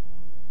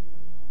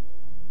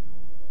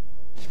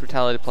 just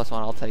brutality +1.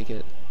 I'll take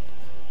it.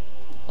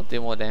 I'll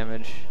do more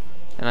damage,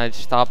 and I'd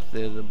stop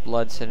the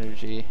blood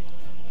synergy.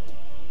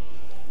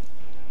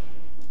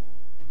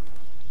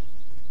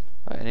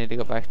 Alright, I need to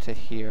go back to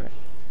here,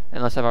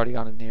 unless I've already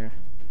gone in here.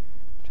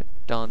 Which I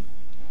don't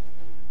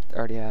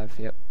already have.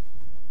 Yep.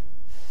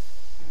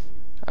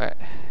 Alright.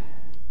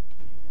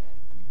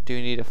 Do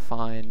need to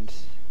find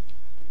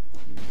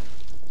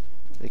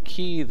the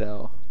key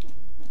though.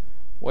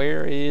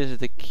 Where is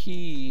the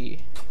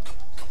key?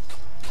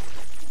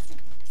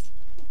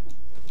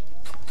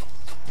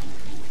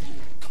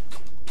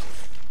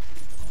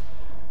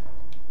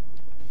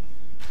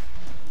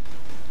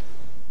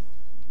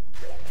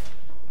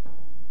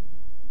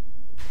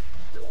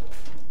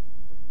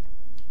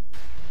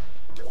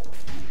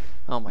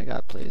 Oh my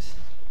god, please.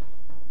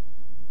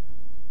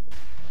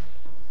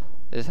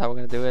 This is how we're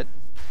gonna do it.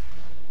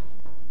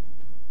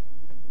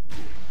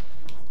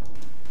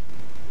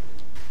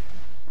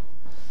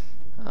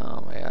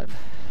 Oh my god.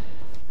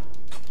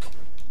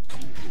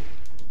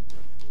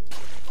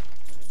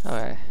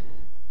 Okay.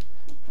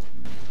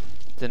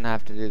 Didn't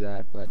have to do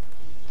that, but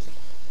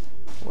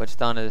what's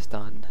done is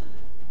done.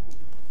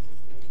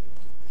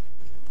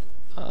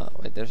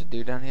 Wait, there's a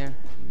dude down here?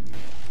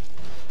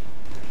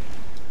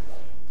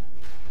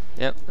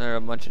 Yep, there are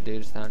a bunch of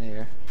dudes down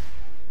here.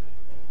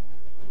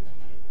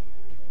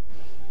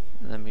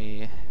 Let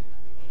me...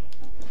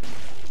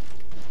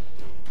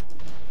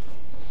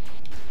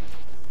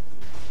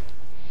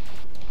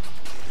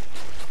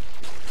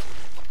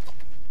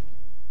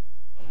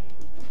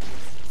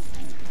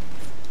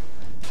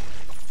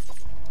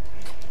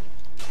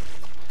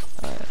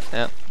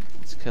 Yep,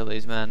 let's kill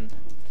these men.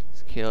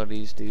 Let's kill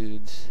these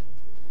dudes.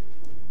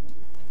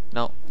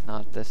 Nope,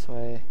 not this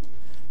way.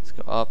 Let's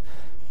go up.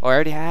 Oh, I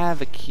already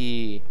have a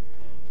key.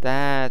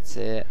 That's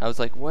it. I was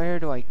like, where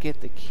do I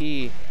get the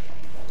key?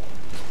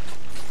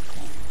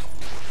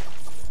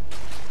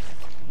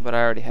 But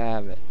I already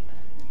have it.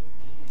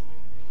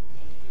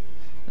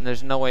 And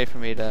there's no way for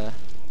me to...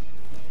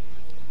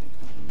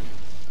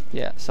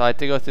 Yeah, so I have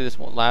to go through this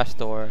last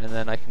door, and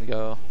then I can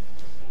go...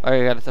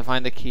 Alright, I got to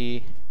find the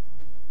key.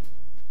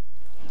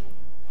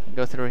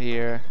 Go through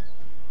here.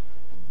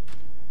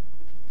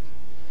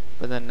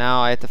 But then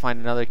now I have to find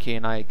another key,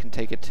 and I can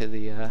take it to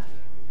the...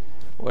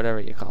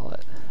 whatever you call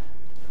it.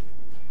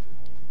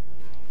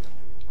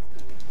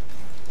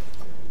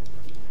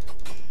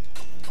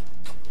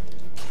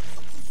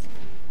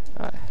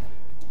 Alright.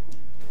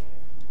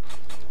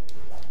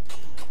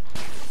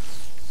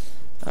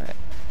 Alright.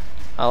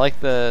 I like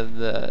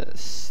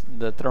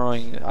the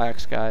throwing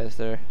axe guys.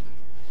 They're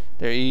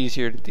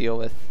easier to deal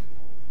with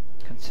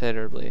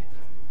considerably.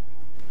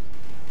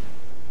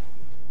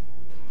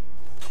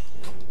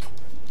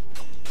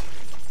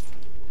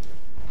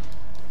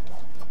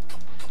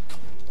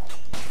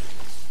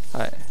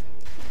 Alright.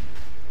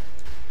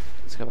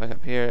 Let's go back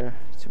up here.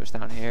 See what's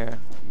down here.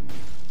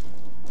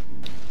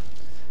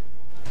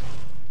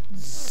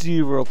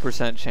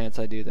 0% chance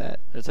I do that.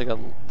 There's like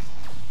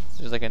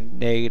a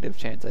negative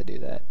chance I do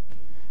that.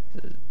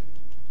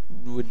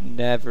 Would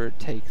never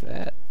take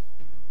that.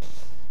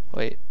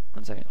 Wait,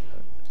 1 second.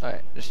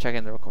 Alright, just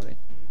checking the recording.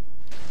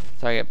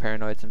 So I get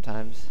paranoid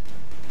sometimes.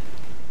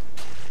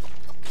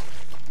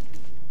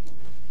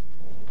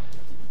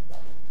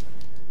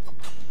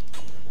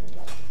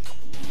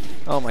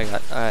 Oh my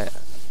god, alright.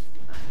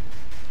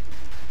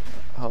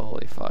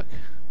 Holy fuck.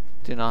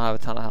 Do not have a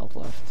ton of health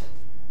left.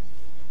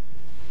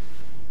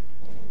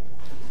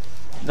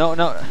 No,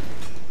 no.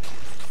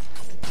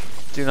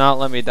 Do not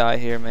let me die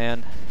here,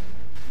 man.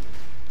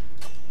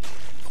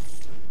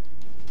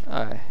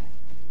 Alright.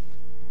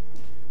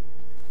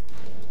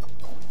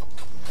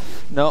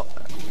 No,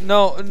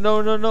 no,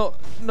 no, no, no,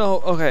 no,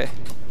 okay.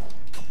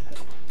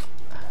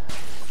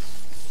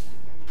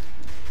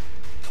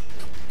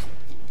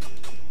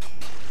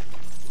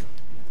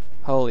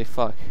 Holy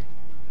fuck.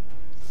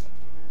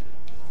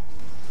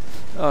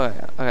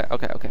 Okay, okay,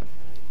 okay, okay.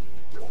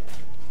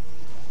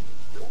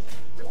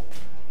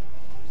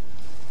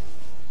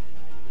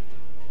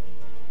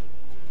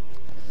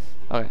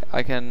 Okay,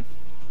 I can...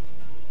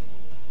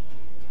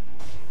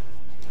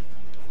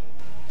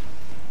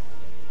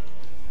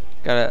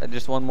 Got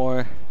just one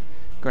more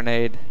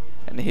grenade,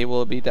 and he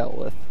will be dealt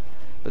with.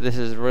 But this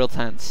is real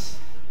tense.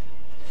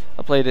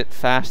 I played it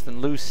fast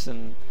and loose,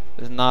 and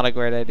it was not a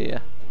great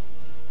idea.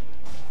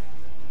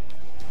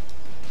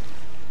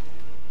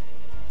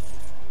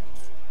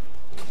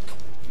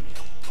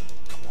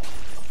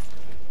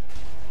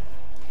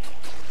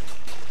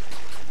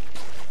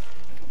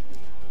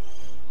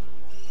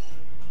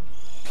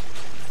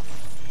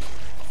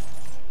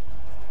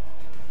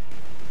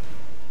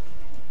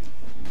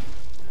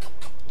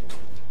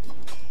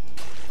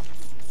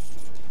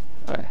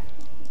 Okay.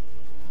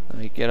 Let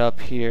me get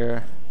up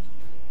here.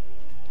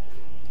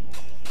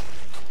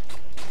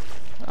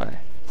 Okay.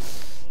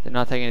 Did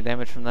not take any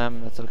damage from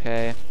them. That's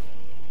okay.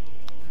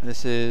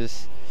 This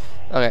is...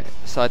 Okay,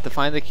 so I have to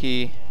find the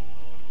key.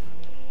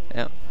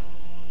 Yep.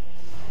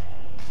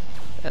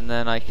 And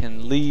then I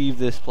can leave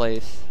this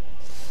place.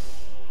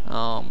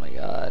 Oh my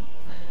god.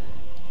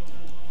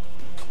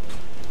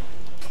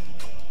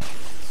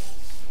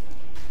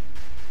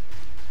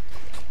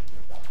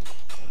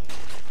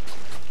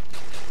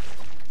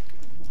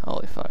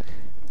 Holy fuck.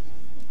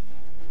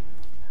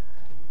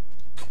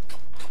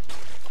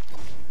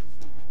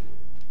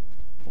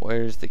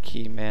 Where's the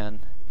key, man?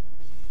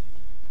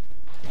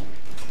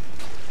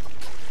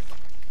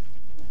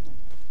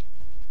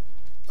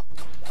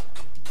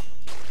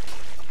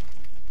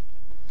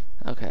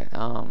 Okay,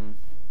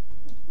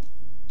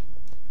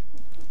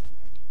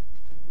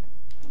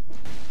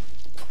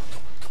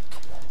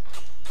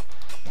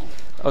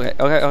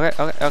 okay,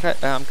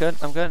 I'm good,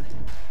 I'm good.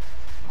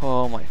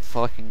 Oh my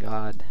fucking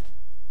god.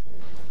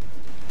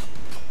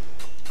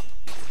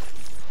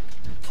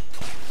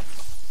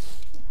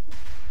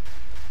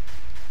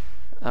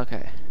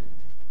 Okay.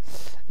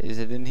 Is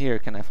it in here?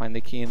 Can I find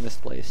the key in this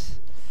place?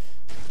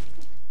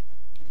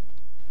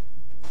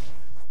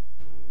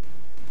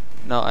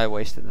 No, I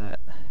wasted that.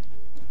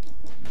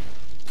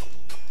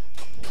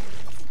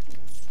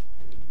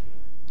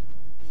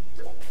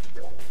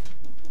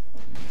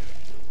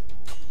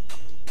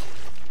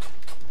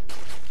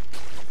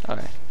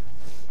 Okay.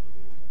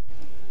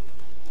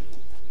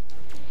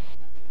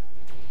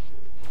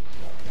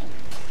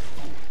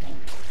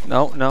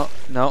 No, no,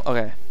 no,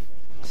 okay.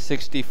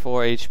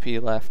 64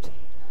 HP left.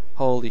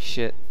 Holy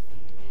shit.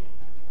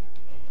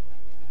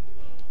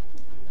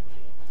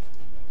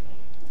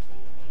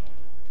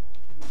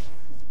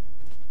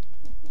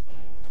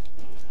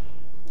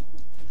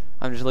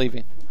 I'm just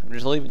leaving. I'm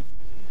just leaving.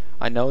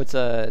 I know it's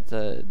a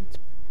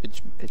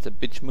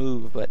bitch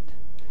move, but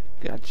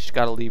I just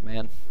gotta leave,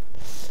 man.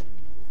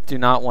 Do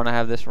not want to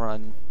have this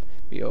run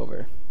be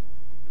over.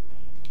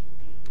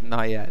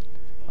 Not yet.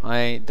 I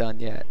ain't done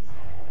yet.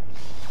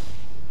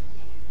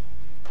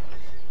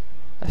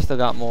 I still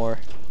got more.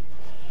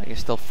 I can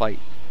still fight.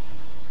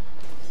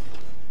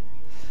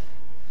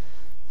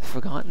 The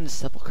Forgotten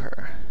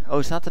Sepulchre. Oh,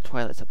 it's not the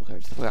Twilight Sepulchre.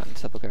 It's the Forgotten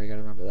Sepulchre. I gotta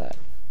remember that.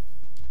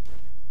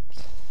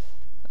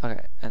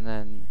 Okay, and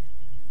then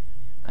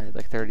I had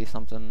like 30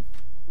 something.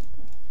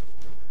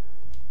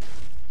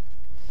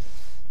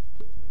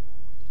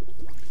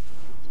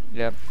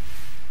 Yep.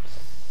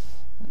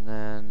 And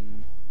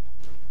then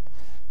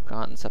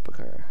Forgotten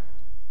Sepulchre.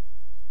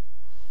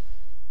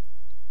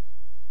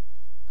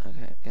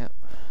 Okay, yep.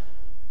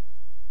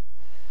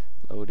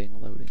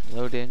 Loading, loading,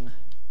 loading.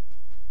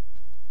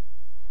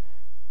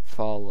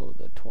 Follow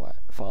the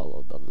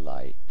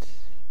light.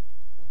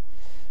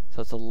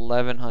 So it's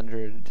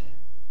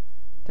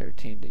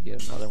 1113 to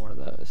get another one of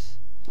those.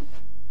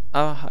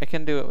 Oh, I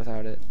can do it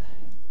without it.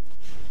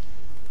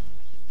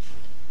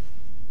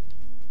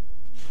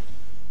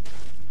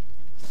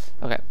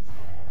 Okay.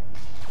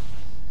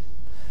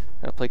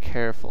 Gotta play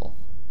careful.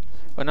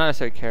 Well, not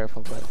necessarily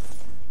careful, but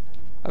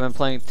I've been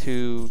playing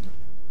too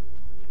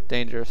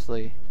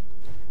dangerously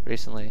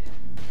recently.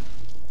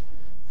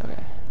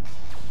 Okay.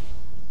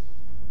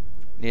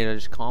 Need to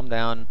just calm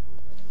down.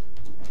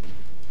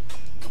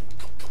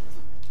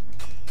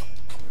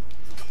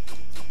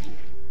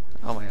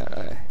 Oh my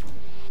god.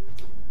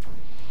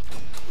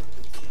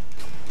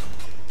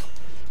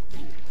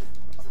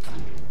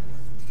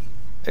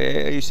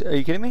 Okay. Are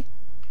you kidding me?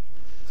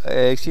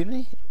 Excuse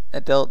me? I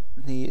dealt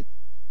the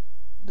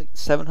like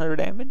 700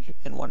 damage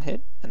in one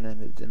hit, and then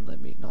it didn't let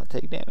me not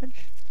take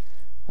damage.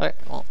 Okay,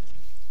 well,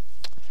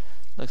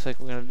 looks like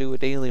we're gonna do a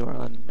daily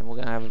run, and we're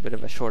gonna have a bit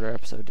of a shorter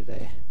episode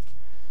today.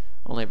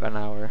 Only about an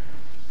hour,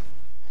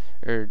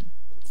 or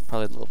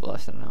probably a little bit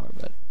less than an hour,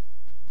 but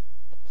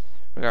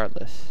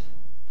regardless.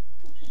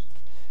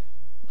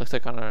 Looks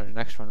like on our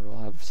next run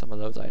we'll have some of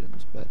those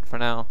items, but for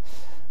now,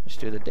 let's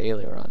do the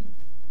daily run.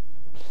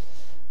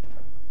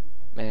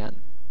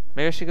 Man,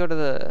 maybe I should go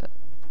to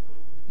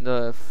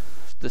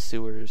the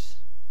sewers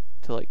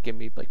to like give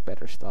me like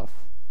better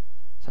stuff,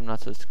 so I'm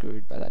not so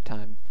screwed by that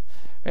time.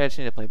 Maybe I just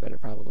need to play better,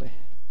 probably.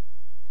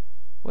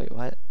 Wait,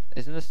 what?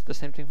 Isn't this the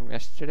same thing from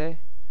yesterday?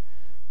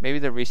 Maybe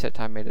the reset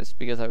time made this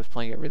because I was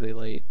playing it really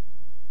late.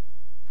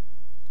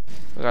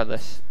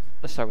 Regardless,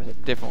 let's start with a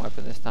different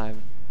weapon this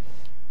time.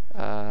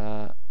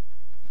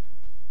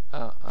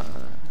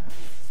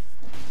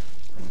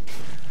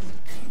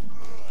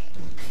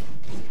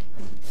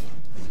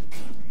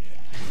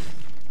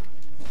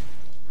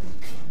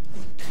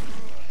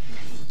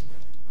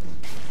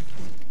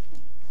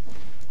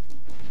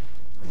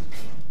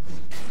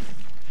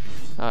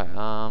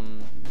 Alright,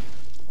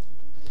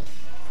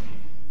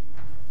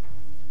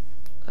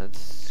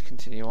 let's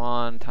continue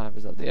on. Time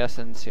is of the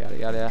essence, yada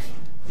yada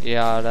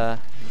yada.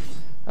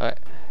 Alright.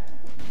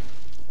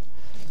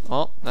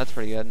 Well, that's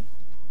pretty good.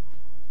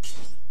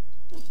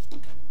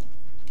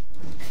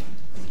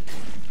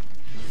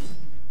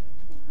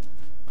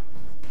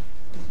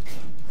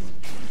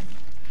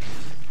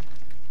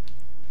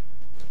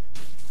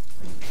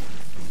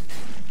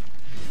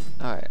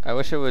 Alright, I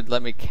wish it would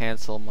let me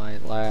cancel my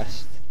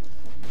last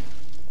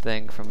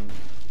thing from...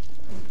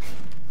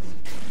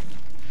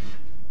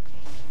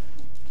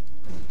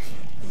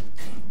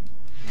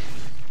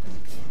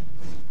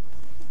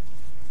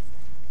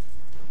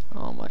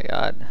 Oh my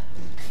god.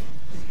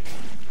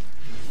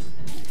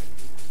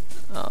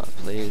 Oh,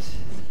 please.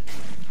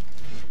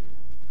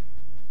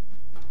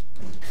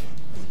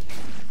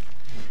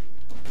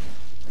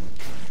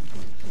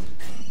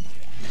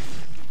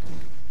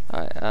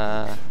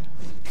 Alright,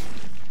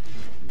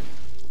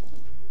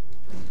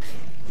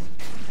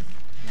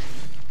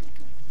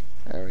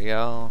 there we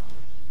go.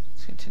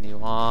 Let's continue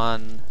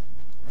on.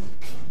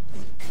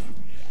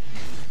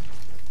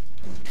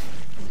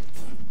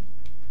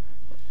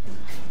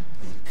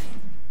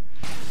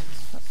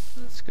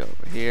 Let's go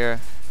over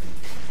here.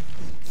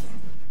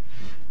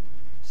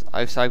 So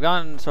I've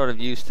gotten sort of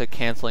used to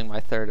canceling my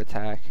third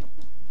attack.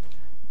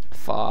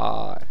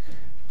 Fuck.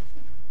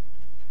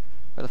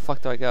 Where the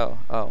fuck do I go?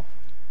 Oh.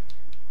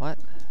 What?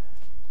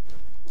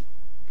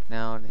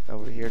 Down,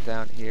 over here,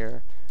 down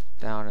here,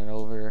 down and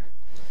over.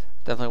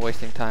 Definitely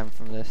wasting time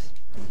from this.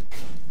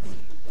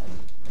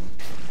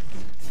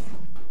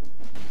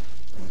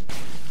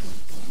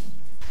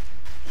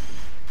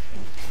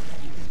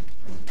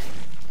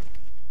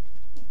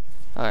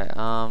 Alright,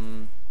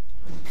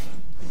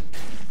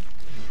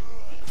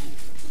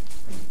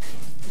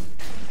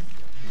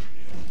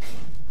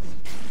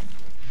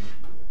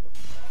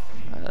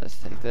 let's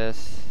take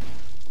this.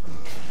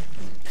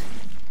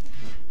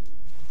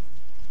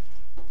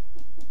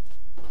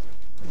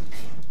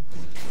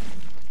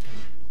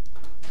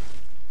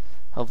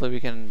 Hopefully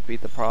we can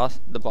beat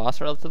the boss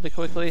relatively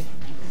quickly.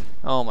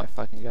 Oh my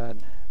fucking god,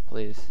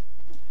 please.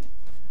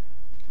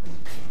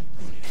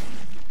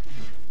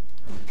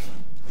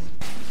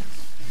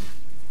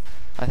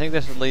 I think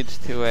this leads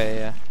to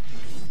a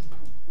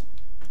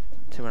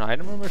to an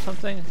item room or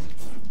something.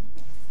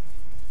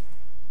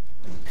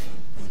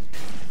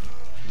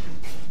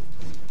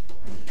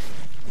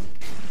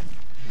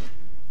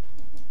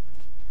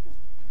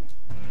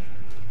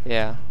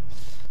 Yeah,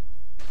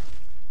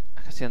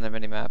 I can see on the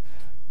mini map.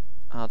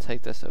 I'll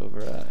take this over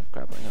a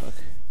grappling hook.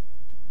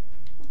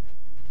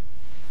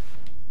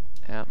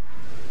 Yeah,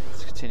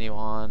 let's continue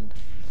on.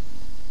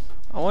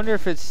 I wonder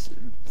if it's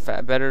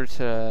better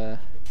to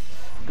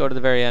go to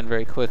the very end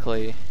very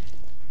quickly.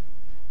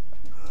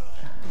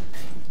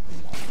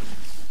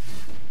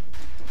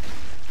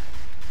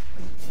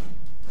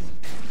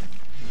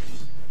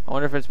 I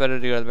wonder if it's better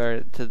to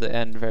go to the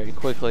end very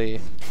quickly,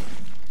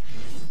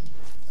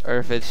 or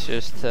if it's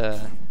just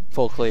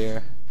full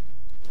clear.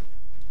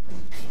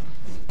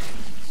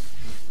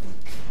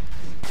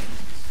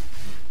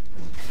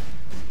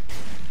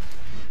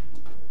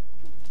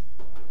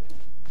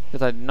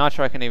 Because I'm not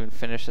sure I can even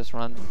finish this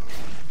run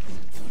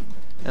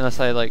unless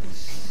I like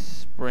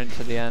sprint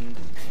to the end.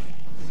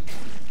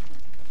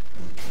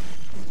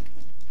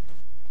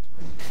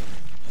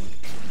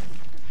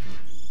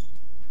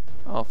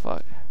 Oh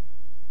fuck.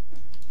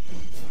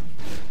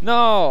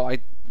 No! I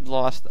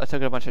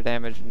took a bunch of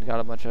damage and got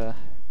a bunch of...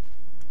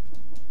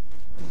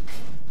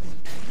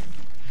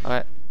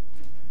 Alright.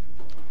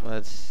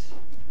 Let's...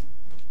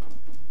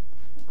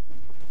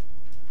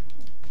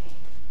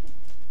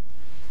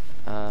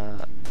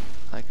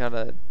 I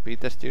gotta beat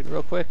this dude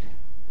real quick.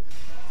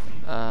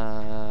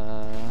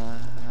 No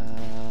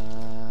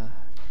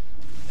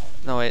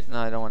wait, no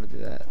I don't want to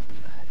do that.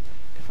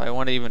 If I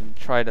want to even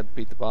try to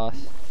beat the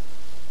boss.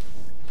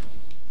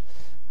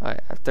 Alright,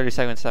 I have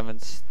 37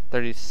 seconds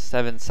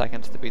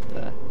to beat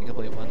the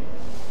incomplete one.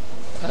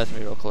 That's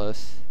gonna be real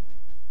close.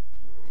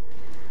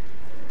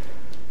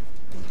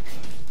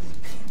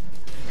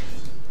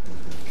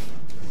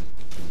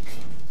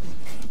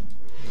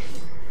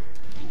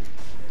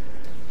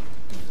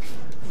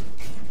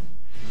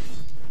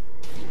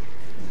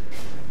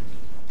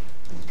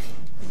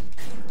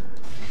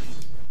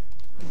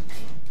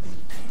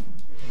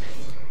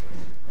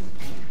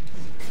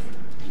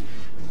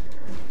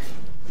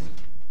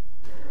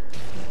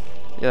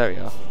 Yeah, there we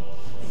go.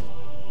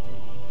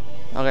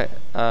 Okay,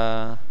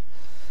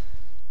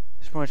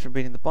 just pretty much for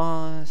beating the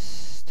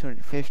boss.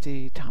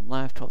 250, time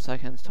left, 12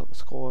 seconds, total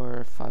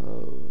score,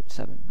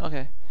 507.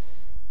 Okay.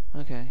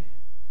 Okay.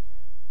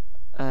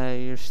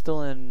 You're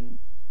still in...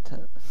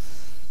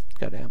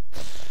 Goddamn.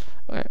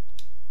 Okay.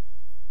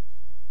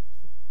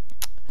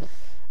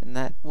 And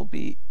that will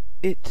be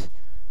it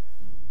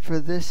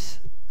for this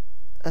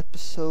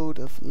episode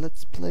of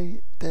Let's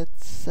Play Dead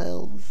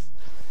Cells.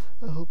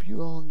 I hope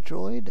you all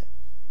enjoyed.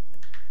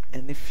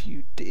 And if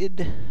you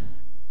did,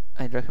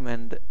 I'd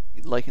recommend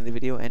liking the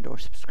video and or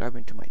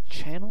subscribing to my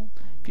channel.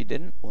 If you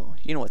didn't, well,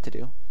 you know what to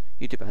do.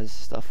 YouTube has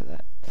stuff for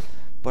that.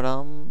 But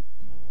I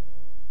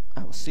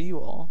will see you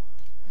all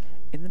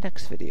in the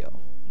next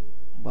video.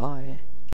 Bye.